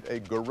to fight a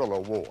guerrilla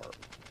war.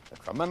 A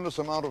tremendous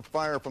amount of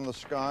fire from the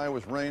sky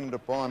was rained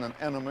upon an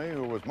enemy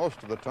who was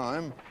most of the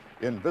time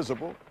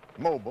invisible,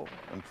 mobile,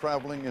 and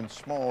traveling in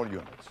small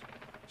units.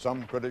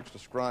 Some critics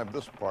describe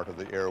this part of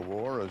the air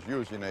war as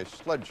using a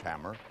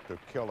sledgehammer to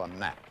kill a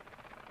gnat.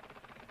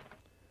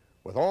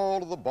 With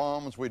all of the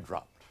bombs we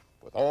dropped,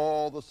 with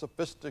all the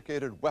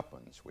sophisticated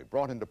weapons we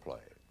brought into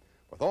play,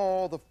 with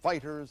all the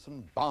fighters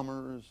and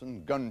bombers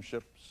and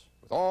gunships,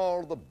 with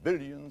all the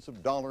billions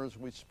of dollars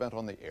we spent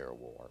on the air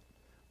war,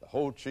 the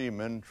Ho Chi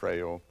Minh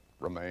Trail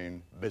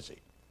remained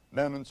busy,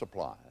 men and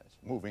supplies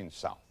moving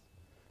south.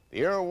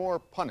 The air war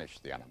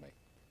punished the enemy,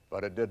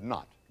 but it did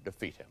not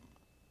defeat him.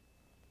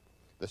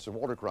 This is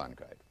Walter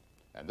Cronkite,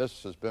 and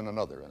this has been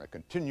another in a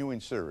continuing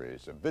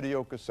series of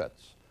video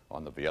cassettes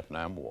on the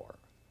Vietnam War.